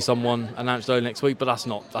see someone announced early next week. But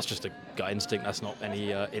that's just a gut instinct. That's not any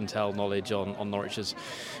intel knowledge on Norwich's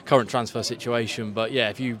current transfer situation. But yeah,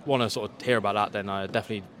 if you want to sort of hear about that, then I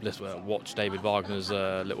definitely watch David Wagner's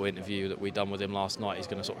little interview that we done with him last night. He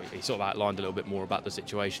sort of outlined a little bit more about the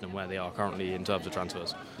situation and where they are currently in terms of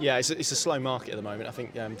transfers. Yeah, it's a slow market at the moment. I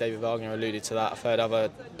think David Wagner alluded to that. I've heard other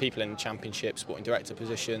people in the Championship, sporting director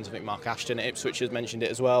positions. I think Mark Ashton at Ipswich has mentioned it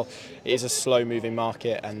as well. It is a slow-moving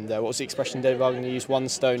market, and what was the expression David Wagner used? One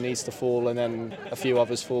stone needs to fall, and then a few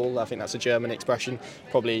others fall. I think that's a German expression,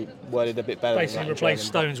 probably worded a bit better. Basically, replace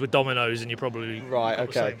stones with dominoes, and you're probably right.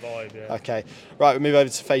 Okay. The same vibe, yeah. Okay. Right. We'll move over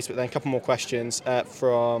to Facebook then. A couple more questions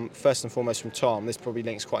from first and foremost from Tom. This probably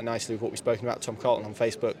links quite nicely with what we've spoken about. Tom Carlton on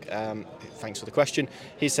Facebook. Thanks for the question.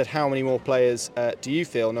 He said, "How many more players do you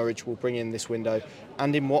feel Norwich will bring in this window,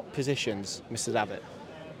 and in what positions, Mr. Davitt?"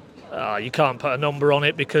 You can't put a number on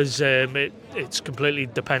it because it's completely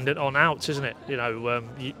dependent on outs, isn't it?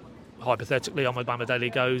 Hypothetically, on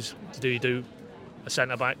Bamidele goes, do you do a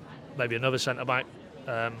centre back, maybe another centre back?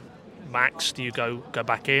 Max, do you go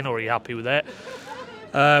back in, or are you happy with that?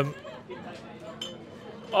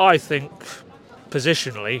 I think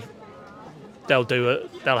positionally, they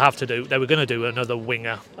were going to do another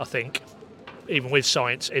winger. I think, even with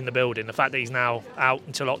Science in the building, the fact that he's now out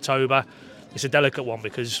until October, it's a delicate one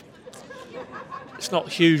because it's not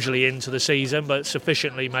hugely into the season, but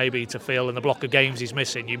sufficiently maybe to feel in the block of games he's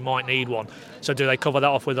missing, you might need one. So do they cover that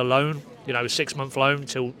off with a loan, a 6-month loan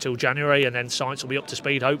till January, and then Science will be up to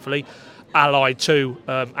speed, hopefully, allied to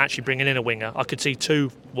actually bringing in a winger. I could see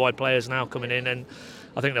two wide players now coming in, and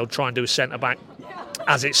I think they'll try and do a centre-back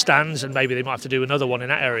as it stands, and maybe they might have to do another one in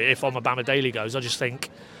that area if Bamidele goes. I just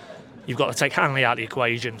think you've got to take Hanley out of the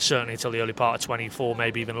equation, certainly until the early part of 24,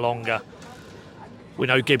 maybe even longer. We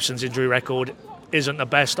know Gibson's injury record isn't the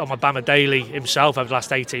best. Bamidele himself over the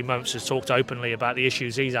last 18 months has talked openly about the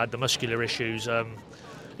issues he's had, the muscular issues.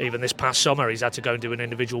 Even this past summer he's had to go and do an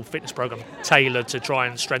individual fitness programme tailored to try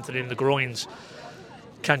and strengthen in the groins.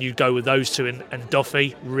 Can you go with those two and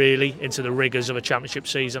Duffy really into the rigours of a championship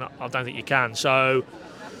season? I don't think you can. So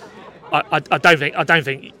I don't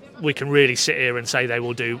think we can really sit here and say they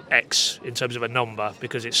will do X in terms of a number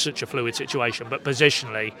because it's such a fluid situation. But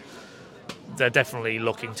positionally, they're definitely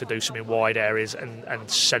looking to do some in wide areas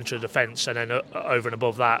and centre of defence, and then over and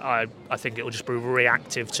above that, I think it will just prove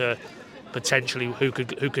reactive to potentially who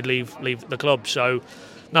could leave the club. So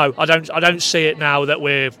no, I don't see it now that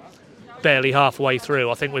we're barely halfway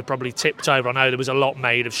through. I think we've probably tipped over. I know there was a lot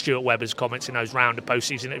made of Stuart Webber's comments in those round of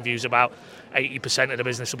post-season interviews about 80% of the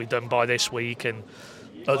business will be done by this week, and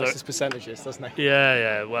his percentages, doesn't he?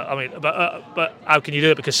 Yeah. Well, I mean, but how can you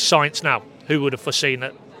do it? Because Science now, who would have foreseen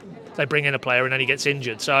that they bring in a player and then he gets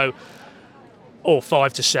injured? So, or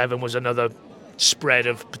 5 to 7 was another spread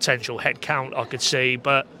of potential head count I could see.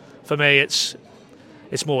 But for me, it's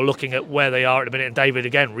more looking at where they are at the minute. And David,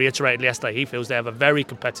 again, reiterated yesterday, he feels they have a very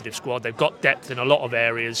competitive squad. They've got depth in a lot of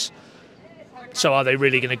areas. So are they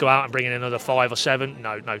really going to go out and bring in another 5 or 7?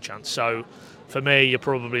 No chance. So for me, you're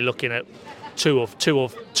probably looking at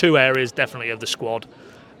two areas definitely of the squad,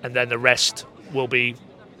 and then the rest will be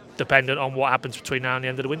dependent on what happens between now and the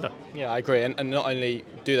end of the window. Yeah, I agree. And not only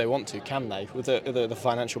do they want to, can they? With the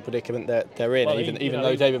financial predicament that they're in, Well, even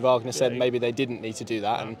though David Wagner said maybe they didn't need to do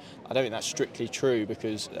that, and I don't think that's strictly true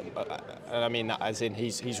because, and I mean that as in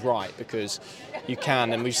he's right, because you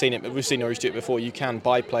can, and we've seen Norwich do it before. You can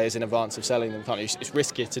buy players in advance of selling them, can't you? It's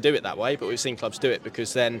riskier to do it that way, but we've seen clubs do it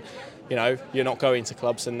because then, you're not going to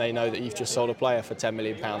clubs and they know that you've just sold a player for £10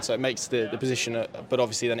 million. So it makes the position, but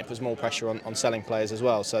obviously then it puts more pressure on selling players as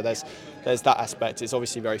well. So there's that aspect. It's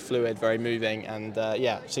obviously very fluid, very moving, and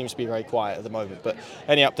seems to be very quiet at the moment. But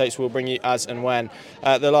any updates we'll bring you as and when.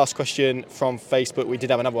 The last question from Facebook, we did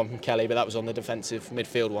have another one from Kelly, but that was on the defensive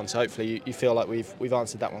midfield one. So hopefully you feel like we've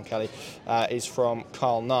answered that one, Kelly. Is from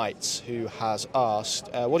Carl Knight, who has asked,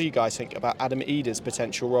 what do you guys think about Adam Ida's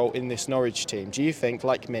potential role in this Norwich team? Do you think,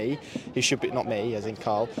 like me, he should be, not me, as in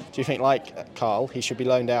Carl, do you think, like Carl, he should be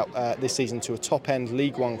loaned out this season to a top-end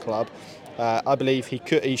League One club? I believe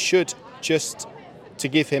he should, just to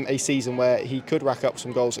give him a season where he could rack up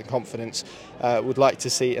some goals and confidence. Would like to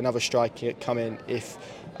see another striker come in if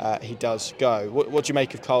he does go. What do you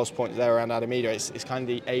make of Carl's point there around Adam Ida? It's kind of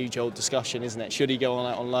the age-old discussion, isn't it? Should he go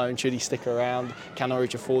out on loan? Should he stick around? Can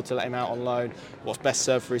Norwich afford to let him out on loan? What's best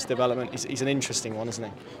served for his development? He's an interesting one, isn't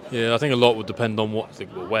he? Yeah, I think a lot would depend on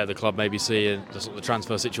where the club maybe see the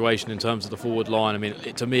transfer situation in terms of the forward line. I mean,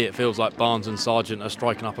 to me, it feels like Barnes and Sargent are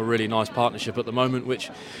striking up a really nice partnership at the moment, which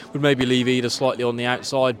would maybe leave Ida slightly on the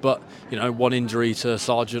outside. But one injury to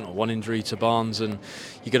Sargent or one injury to Barnes, and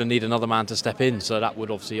you're going to need another man to step in. So that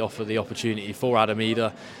would obviously offer the opportunity for Adam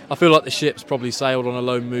Ida. I feel like the ship's probably sailed on a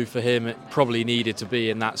loan move for him. It probably needed to be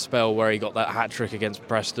in that spell where he got that hat-trick against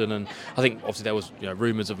Preston, and I think obviously there was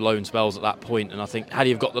rumours of loan spells at that point, and I think had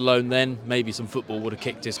he have got the loan then, maybe some football would have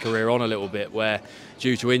kicked his career on a little bit, where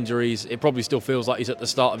due to injuries it probably still feels like he's at the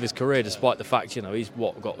start of his career, despite the fact he's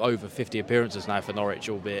got over 50 appearances now for Norwich,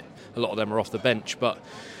 albeit a lot of them are off the bench. But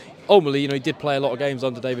ultimately, he did play a lot of games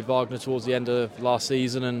under David Wagner towards the end of last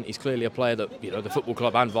season, and he's clearly a player that the football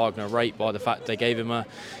club and Wagner rate by the fact they gave him a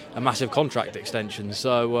massive contract extension.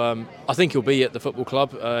 So I think he'll be at the football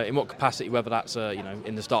club. In what capacity, whether that's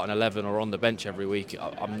in the starting 11 or on the bench every week,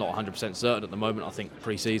 I'm not 100% certain at the moment. I think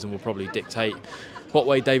pre-season will probably dictate what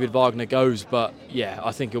way David Wagner goes, but yeah,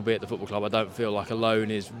 I think he'll be at the football club. I don't feel like a loan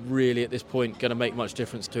is really at this point going to make much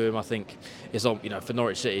difference to him. I think it's on, for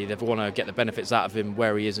Norwich City, they want to get the benefits out of him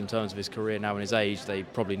where he is in terms of his career now and his age. They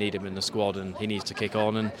probably need him in the squad, and he needs to kick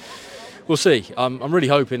on, and we'll see. I'm really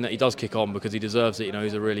hoping that he does kick on because he deserves it.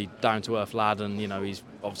 He's a really down-to-earth lad, and he's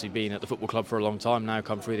obviously been at the football club for a long time now,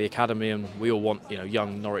 come through the academy, and we all want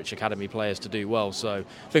young Norwich academy players to do well. So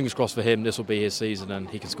fingers crossed for him. This will be his season, and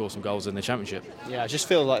he can score some goals in the Championship. Yeah, I just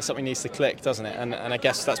feel like something needs to click, doesn't it? And I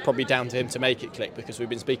guess that's probably down to him to make it click, because we've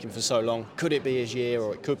been speaking for so long. Could it be his year,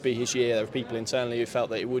 or it could be his year? There are people internally who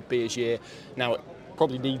felt that it would be his year. Now it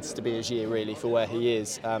probably needs to be his year, really, for where he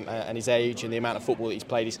is and his age and the amount of football that he's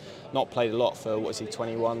played. He's not played a lot for,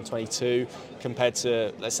 21, 22, compared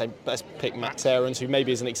to, let's pick Max Aarons, who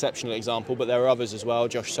maybe is an exceptional example, but there are others as well.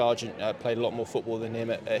 Josh Sargent played a lot more football than him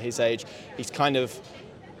at his age. He's kind of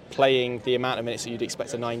playing the amount of minutes that you'd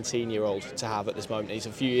expect a 19-year-old to have at this moment. He's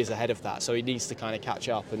a few years ahead of that, so he needs to kind of catch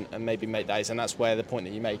up and maybe make that. And that's where the point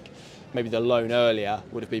that you make, maybe the loan earlier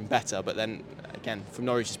would have been better, but then again, from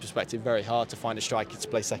Norwich's perspective, very hard to find a striker to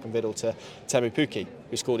play second fiddle to Teemu Pukki,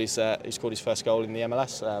 who scored his first goal in the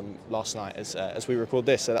MLS last night as we record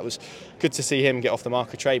this. So that was good to see him get off the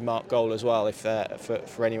mark, a trademark goal as well. If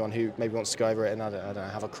for anyone who maybe wants to go over it and I don't know,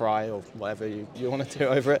 have a cry or whatever you want to do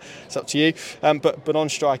over it, it's up to you. But on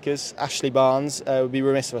strikers, Ashley Barnes, would be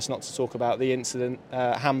remiss of us not to talk about the incident,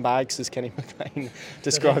 handbags, as Kenny McLean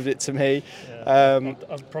described it to me. Yeah,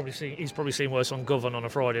 he's probably seen worse on Govan on a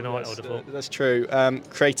Friday night. I would have thought. That's true.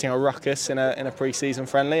 Creating a ruckus in a pre-season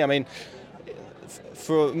friendly. I mean,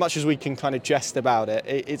 for much as we can kind of jest about it,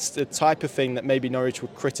 it's the type of thing that maybe Norwich were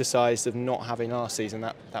criticised of not having last season.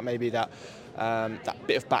 That maybe that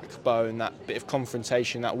bit of backbone, that bit of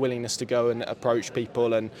confrontation, that willingness to go and approach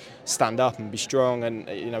people and stand up and be strong. And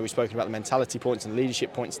we've spoken about the mentality points and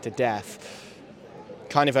leadership points to death.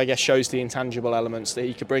 Kind of, I guess, shows the intangible elements that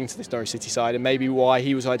he could bring to this Norwich City side, and maybe why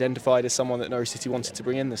he was identified as someone that Norwich City wanted to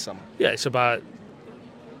bring in this summer. Yeah, it's about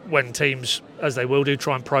when teams, as they will do,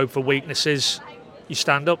 try and probe for weaknesses, you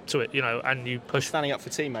stand up to it, and you push. Standing up for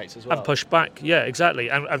teammates as well. And push back, yeah, exactly.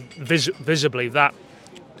 And visibly, that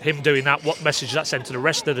him doing that, what message that sent to the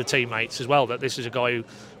rest of the teammates as well, that this is a guy who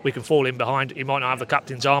we can fall in behind. He might not have the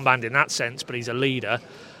captain's armband in that sense, but he's a leader.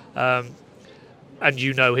 And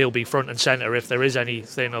he'll be front and centre if there is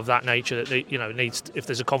anything of that nature that needs. If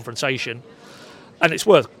there's a confrontation, and it's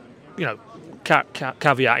worth,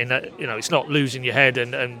 caveat in that, you know, it's not losing your head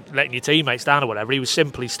and letting your teammates down or whatever. He was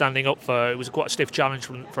simply standing up for. It was quite a stiff challenge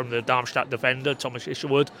from the Darmstadt defender, Thomas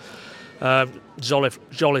Isherwood.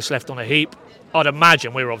 Jolis left on a heap. I'd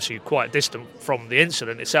imagine we were obviously quite distant from the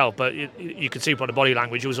incident itself, but you could see by the body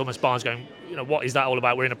language, it was almost Barnes going, you know, what is that all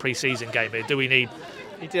about? We're in a pre-season game here. Do we need...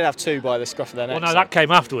 He did have 2 by the scruff of their neck. Well, no, that came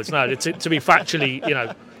afterwards. No, to be factually, you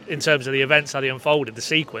know, in terms of the events, how they unfolded, the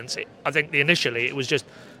sequence, I think initially it was just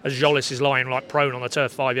as Jolis is lying like prone on the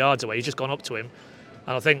turf 5 yards away, he's just gone up to him.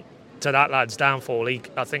 And I think to that lad's downfall,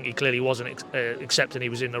 I think he clearly wasn't accepting he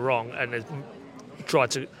was in the wrong and has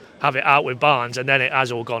tried to have it out with Barnes, and then it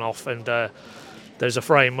has all gone off. And there's a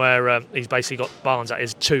frame where he's basically got Barnes at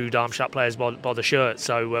his 2 Darmstadt players by the shirt.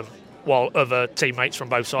 So while other teammates from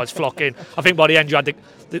both sides flock in, I think by the end you had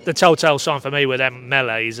the telltale sign for me with them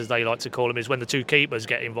melees, as they like to call them, is when the 2 keepers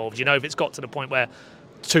get involved. You know, if it's got to the point where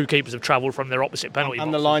 2 keepers have travelled from their opposite penalty boxes.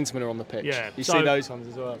 And the linesmen are on the pitch. Yeah, you see those ones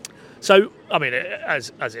as well. So, I mean,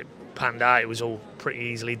 as it panned out, it was all pretty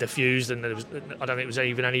easily diffused, and I don't think there was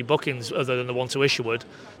even any bookings other than the one to Isherwood.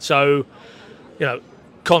 So, you know,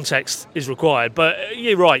 context is required. But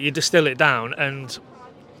you're right, you distill it down, and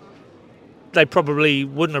they probably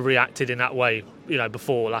wouldn't have reacted in that way, you know,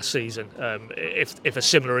 before last season. If a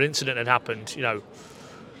similar incident had happened, you know.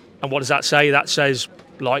 And what does that say? That says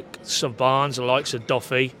likes of Barnes, the likes of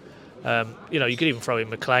Duffy. You know, you could even throw in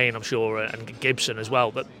McLean, I'm sure, and Gibson as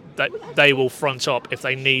well. But they will front up if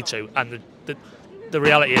they need to. And the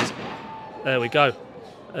reality is, there we go.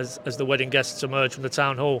 As the wedding guests emerge from the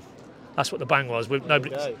town hall, that's what the bang was.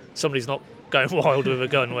 Somebody's not going wild with a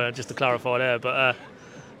gun. Just to clarify there, but.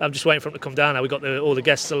 I'm just waiting for them to come down now. We've got all the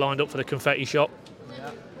guests are lined up for the confetti shop. Yeah.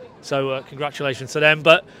 So congratulations to them.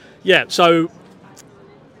 But yeah, so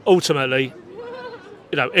ultimately,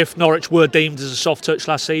 you know, if Norwich were deemed as a soft touch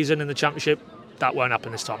last season in the Championship, that won't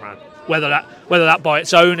happen this time around. Whether that by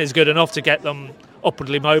its own is good enough to get them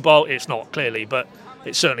upwardly mobile, it's not clearly, but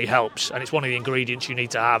it certainly helps, and it's one of the ingredients you need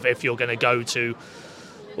to have if you're going to go to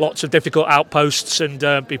lots of difficult outposts and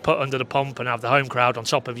be put under the pump and have the home crowd on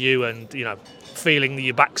top of you, and you know, feeling that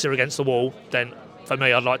your backs are against the wall. Then for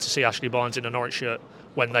me, I'd like to see Ashley Barnes in a Norwich shirt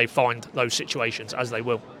when they find those situations, as they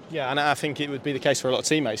will. Yeah, and I think it would be the case for a lot of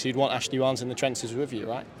teammates. You'd want Ashley Barnes in the trenches with you,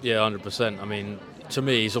 right? Yeah, 100%. I mean, to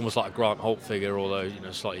me, he's almost like a Grant Holt figure, although, you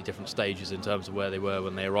know, slightly different stages in terms of where they were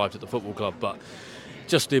when they arrived at the football club. But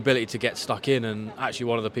just the ability to get stuck in, and actually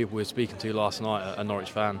one of the people we were speaking to last night, a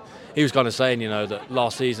Norwich fan, he was kind of saying, you know, that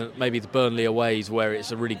last season maybe the Burnley aways where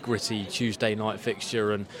it's a really gritty Tuesday night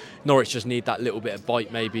fixture and Norwich just need that little bit of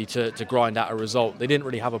bite maybe to grind out a result. They didn't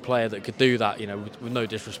really have a player that could do that, you know, with no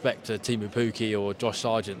disrespect to Timu Pukki or Josh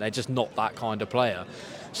Sargent. They're just not that kind of player.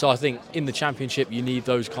 So I think in the Championship you need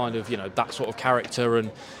those kind of, you know, that sort of character and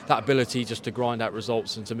that ability just to grind out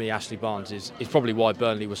results. And to me, Ashley Barnes is probably why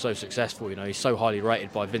Burnley was so successful. You know, he's so highly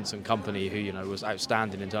rated by Vincent Kompany, who, you know, was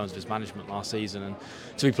outstanding in terms of his management last season. And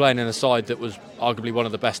to be playing in a side that was arguably one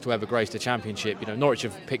of the best to ever grace the Championship, you know, Norwich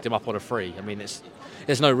have picked him up on a free. I mean,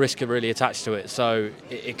 there's no risk really attached to it, so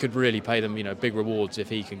it could really pay them, you know, big rewards if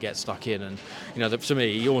he can get stuck in. And you know, to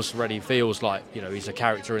me, he almost already feels like, you know, he's a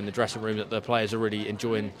character in the dressing room that the players are really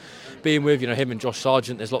enjoying being with. You know, him and Josh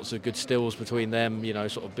Sargent, there's lots of good stills between them. You know, I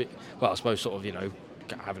suppose sort of, you know,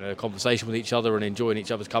 having a conversation with each other and enjoying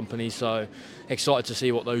each other's company. So excited to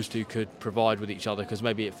see what those two could provide with each other, because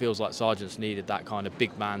maybe it feels like Sargent's needed that kind of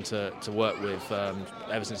big man to work with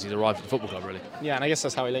ever since he's arrived at the football club, really. Yeah, and I guess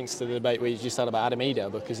that's how it links to the debate we just had about Adam Eder,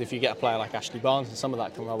 because if you get a player like Ashley Barnes and some of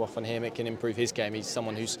that can rub off on him, it can improve his game. He's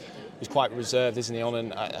someone who's quite reserved, isn't he, on,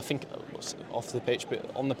 and I think off the pitch, but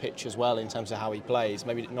on the pitch as well in terms of how he plays,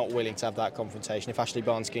 maybe not willing to have that confrontation. If Ashley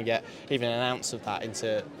Barnes can get even an ounce of that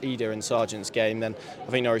into Eder and Sargent's game, then I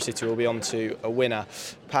think Norwich City will be on to a winner.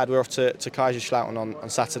 Pad, we're off to Kaiserslautern on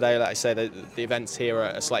Saturday. Like I said, the events here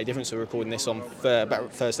are slightly different, so we're recording this on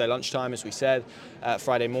about Thursday lunchtime, as we said.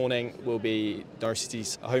 Friday morning will be Norwich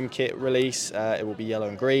City's home kit release. It will be yellow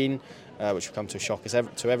and green, which will come to a shock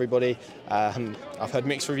to everybody. I've heard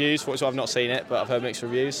mixed reviews, so I've not seen it, but I've heard mixed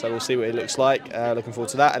reviews, so we'll see what it looks like. Looking forward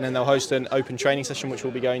to that. And then they'll host an open training session, which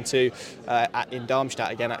we'll be going to in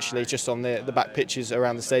Darmstadt again, actually, just on the back pitches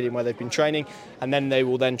around the stadium where they've been training. And then they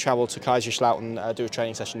will then travel to Kaiserslautern, do a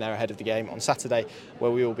training session there ahead of the game on Saturday, where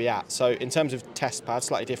we will be at. So in terms of test pad,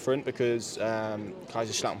 slightly different, because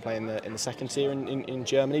Kaiserslautern play in the second tier in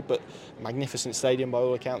Germany, but magnificent stadium by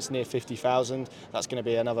all accounts, near 50,000. That's going to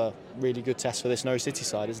be another really good test for this Norwich City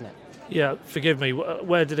side, isn't it? Yeah, forgive me,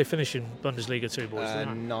 where did they finish in Bundesliga 2, boys?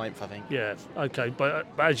 Ninth, I think. Yeah, okay, but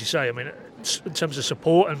as you say, I mean, in terms of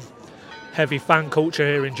support and heavy fan culture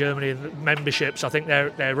here in Germany, and memberships. I think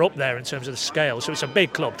they're up there in terms of the scale. So it's a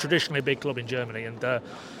big club, traditionally a big club in Germany. And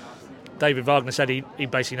David Wagner said he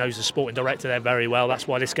basically knows the sporting director there very well. That's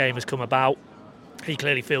why this game has come about. He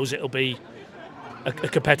clearly feels it'll be a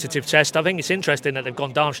competitive test. I think it's interesting that they've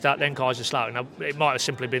gone Darmstadt, then Kaiserslautern. Now, it might have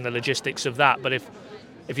simply been the logistics of that, but if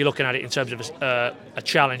you're looking at it in terms of a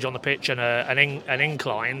challenge on the pitch and an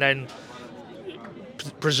incline, then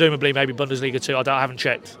presumably maybe Bundesliga 2, I haven't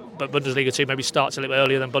checked, but Bundesliga 2 maybe starts a little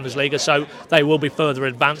earlier than Bundesliga, so they will be further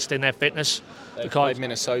advanced in their fitness. They played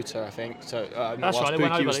Minnesota, I think. So that's right, they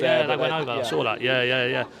went over. They went over. I saw that.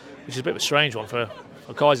 Yeah. Which is a bit of a strange one for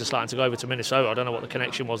Kaiserslautern to go over to Minnesota. I don't know what the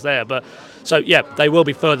connection was there, but so yeah, they will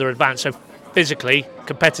be further advanced. So physically,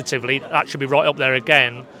 competitively, that should be right up there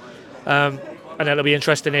again. And it'll be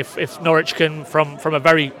interesting if Norwich can, from a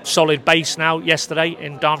very solid base now yesterday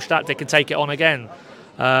in Darmstadt, they can take it on again.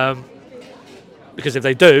 Because if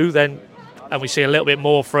they do, then, and we see a little bit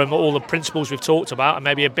more from all the principles we've talked about, and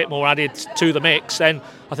maybe a bit more added to the mix, then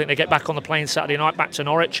I think they get back on the plane Saturday night back to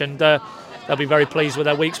Norwich, and they'll be very pleased with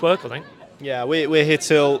their week's work, I think. Yeah, we're here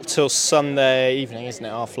till Sunday evening, isn't it,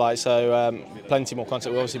 our flight? So plenty more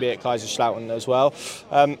content. We'll obviously be at Kaiserslautern as well.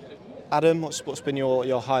 Adam, what's been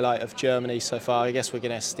your highlight of Germany so far? I guess we're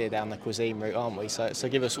going to steer down the cuisine route, aren't we? So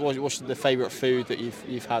give us, what's the favourite food that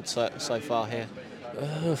you've had so far here?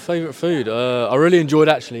 Favourite food? I really enjoyed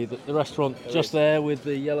actually the restaurant just there with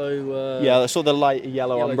the yellow. Yeah, sort of the light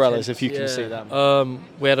yellow umbrellas, if you can see them.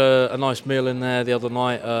 We had a nice meal in there the other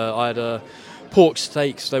night. I had pork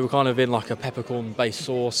steaks. They were kind of in like a peppercorn-based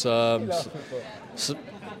sauce.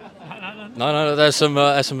 No. There's some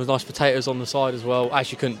nice potatoes on the side as well.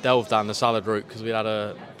 Actually, couldn't delve down the salad route because we had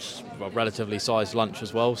a relatively sized lunch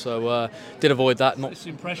as well. So did avoid that. This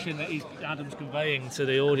impression that Adam's conveying to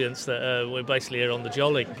the audience that we're basically here on the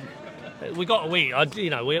jolly. We got to eat.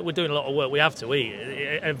 We're doing a lot of work. We have to eat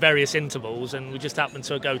at various intervals, and we just happen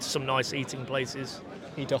to go to some nice eating places.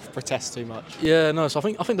 He doth protest too much. Yeah, no. So I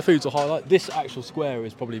think the food's a highlight. This actual square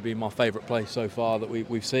has probably been my favourite place so far that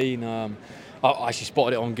we've seen. I actually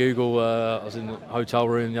spotted it on Google. I was in the hotel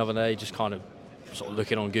room the other day, just kind of sort of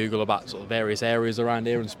looking on Google about sort of various areas around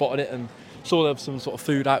here, and spotted it and saw there were some sort of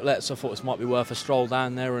food outlets. So I thought this might be worth a stroll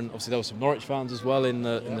down there, and obviously there were some Norwich fans as well in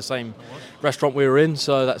the same restaurant we were in.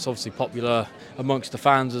 So that's obviously popular amongst the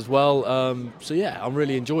fans as well. So yeah, I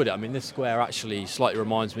really enjoyed it. I mean, this square actually slightly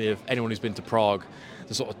reminds me of anyone who's been to Prague.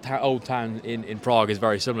 The sort of old town in Prague is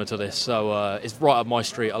very similar to this. So it's right up my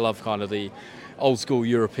street. I love kind of the old school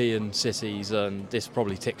European cities, and this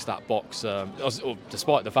probably ticks that box,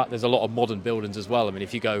 despite the fact there's a lot of modern buildings as well. I mean,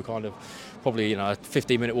 if you go kind of probably a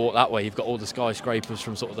 15-minute walk that way, you've got all the skyscrapers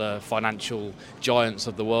from sort of the financial giants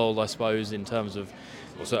of the world, I suppose, in terms of,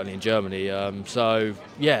 well, certainly in Germany. So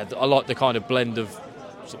yeah, I like the kind of blend of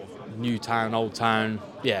sort of new town, old town.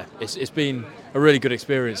 Yeah, it's been a really good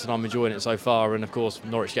experience, and I'm enjoying it so far. And of course,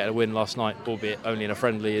 Norwich getting a win last night, albeit only in a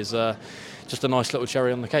friendly, is just a nice little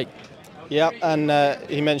cherry on the cake. Yeah, and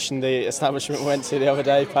he mentioned the establishment we went to the other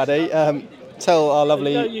day, Paddy. Tell our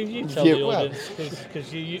lovely... You tell the audience,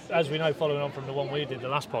 because as we know, following on from the one we did, the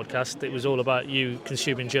last podcast, it was all about you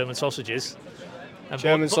consuming German sausages.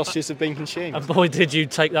 German sausages have been consumed. And boy, did you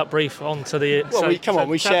take that brief onto the... Well,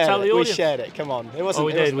 we shared it, come on. It wasn't,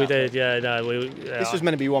 we did, yeah. No, this was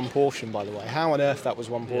meant to be one portion, by the way. How on earth that was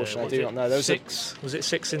one portion, I do not know. There was was it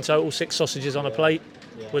 6 in total? 6 sausages on a plate?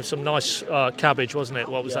 With some nice cabbage, wasn't it?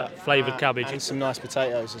 What was that? Flavoured cabbage. And some nice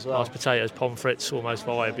potatoes as well. Nice potatoes, pommes frites, almost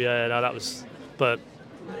vibe. Yeah, no, that was... But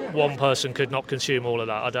one person could not consume all of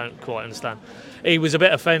that. I don't quite understand. He was a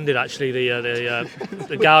bit offended, actually,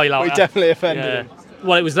 the guy. We definitely offended him.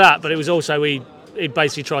 Well, it was that, but it was also he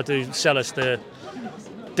basically tried to sell us the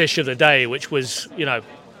dish of the day, which was,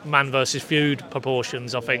 man versus food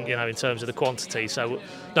proportions, I think, in terms of the quantity. So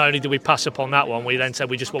not only did we pass upon that one, we then said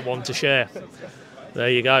we just want one to share. There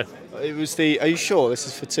you go. It was are you sure this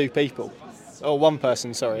is for 2 people? Oh, one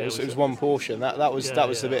person, sorry. It was one portion. That was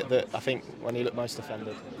the bit that I think when he looked most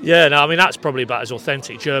offended. Yeah, no, I mean, that's probably about as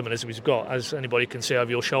authentic German as we've got. As anybody can see over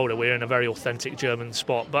your shoulder, we're in a very authentic German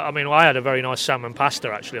spot. But I mean, I had a very nice salmon pasta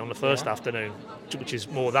actually on the first afternoon, which is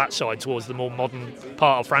more that side towards the more modern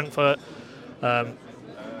part of Frankfurt.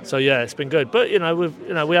 So yeah, it's been good. But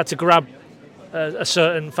we had to grab a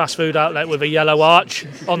certain fast food outlet with a yellow arch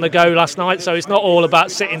on the go last night. So it's not all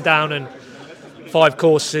about sitting down and 5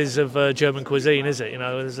 courses of German cuisine, is it?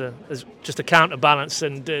 There's just a counterbalance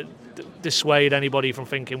and dissuade anybody from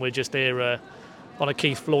thinking we're just here on a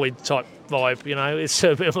Keith Floyd type vibe. It's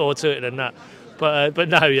a bit more to it than that. But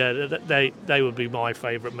no, yeah, they would be my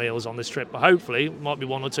favourite meals on this trip. But hopefully, might be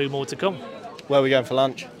 1 or 2 more to come. Where are we going for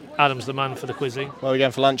lunch? Adam's the man for the cuisine. Where are we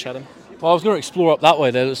going for lunch, Adam? Well, I was going to explore up that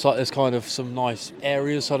way there. It looks like there's kind of some nice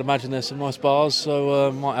areas, so I'd imagine there's some nice bars,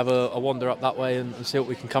 so might have a wander up that way and see what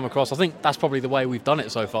we can come across. I think that's probably the way we've done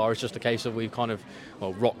it so far. It's just a case of we've kind of,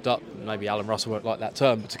 rocked up, maybe Alan Russell won't like that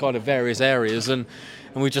term, but to kind of various areas, and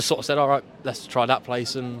we just sort of said, all right, let's try that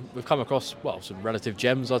place, and we've come across, some relative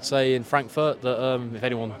gems, I'd say, in Frankfurt, that if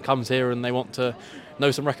anyone comes here and they want to know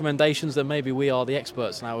some recommendations, then maybe we are the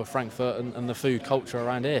experts now of Frankfurt and the food culture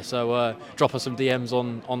around here. So drop us some DMs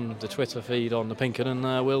on the Twitter feed on the PinkUn,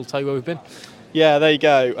 and we'll tell you where we've been. Yeah, there you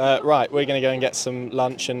go. Right, we're going to go and get some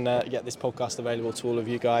lunch and get this podcast available to all of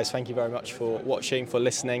you guys. Thank you very much for watching, for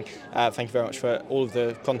listening. Thank you very much for all of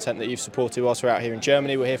the content that you've supported whilst we're out here in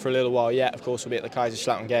Germany. We're here for a little while yet. Of course, we'll be at the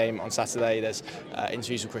Kaiserslautern game on Saturday. There's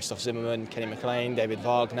interviews with Christoph Zimmermann, Kenny McLean, David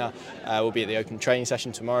Wagner. We'll be at the open training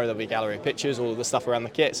session tomorrow. There'll be a gallery of pictures, all of the stuff around the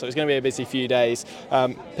kit. So it's going to be a busy few days.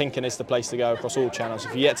 PinkUn is the place to go across all channels.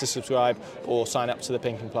 If you're yet to subscribe or sign up to the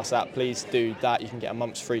PinkUn Plus app, please do that. You can get a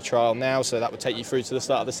month's free trial now, so that would take you through to the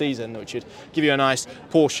start of the season, which would give you a nice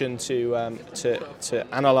portion to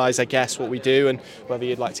analyse, I guess, what we do and whether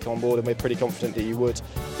you'd like to come on board, and we're pretty confident that you would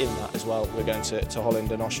in that as well. We're going to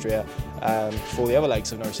Holland and Austria for the other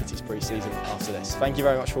legs of Norwich City's pre-season after this. Thank you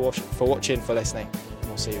very much for watching, for listening, and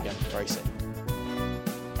we'll see you again very soon.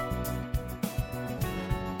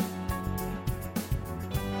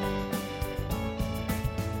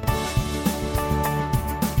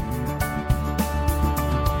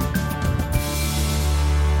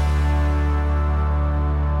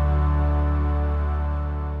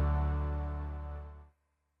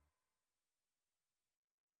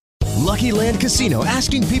 Lucky Land Casino,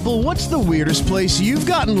 asking people, what's the weirdest place you've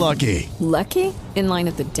gotten lucky? Lucky? In line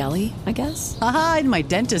at the deli, I guess? Aha, in my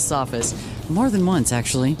dentist's office. More than once,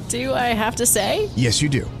 actually. Do I have to say? Yes, you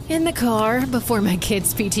do. In the car before my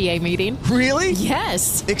kids' PTA meeting. Really?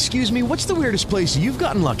 Yes. Excuse me, what's the weirdest place you've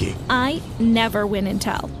gotten lucky? I never win and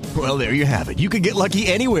tell. Well, there you have it. You can get lucky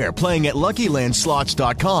anywhere, playing at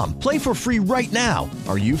LuckyLandSlots.com. Play for free right now.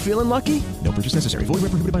 Are you feeling lucky? No purchase necessary. Void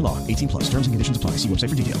where prohibited by law. 18+. Terms and conditions apply. See website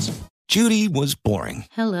for details. Judy was boring.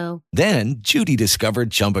 Hello. Then Judy discovered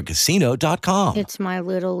ChumbaCasino.com. It's my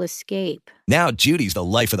little escape. Now Judy's the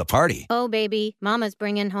life of the party. Oh, baby, mama's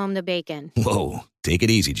bringing home the bacon. Whoa, take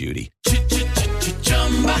it easy, Judy.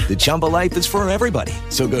 The Chumba life is for everybody.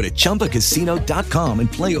 So go to ChumbaCasino.com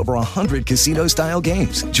and play over 100 casino-style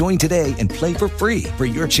games. Join today and play for free for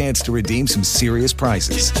your chance to redeem some serious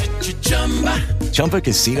prizes.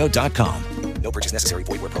 ChumbaCasino.com. No purchase necessary.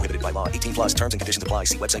 Void where prohibited by law. 18+. Terms and conditions apply.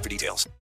 See website for details.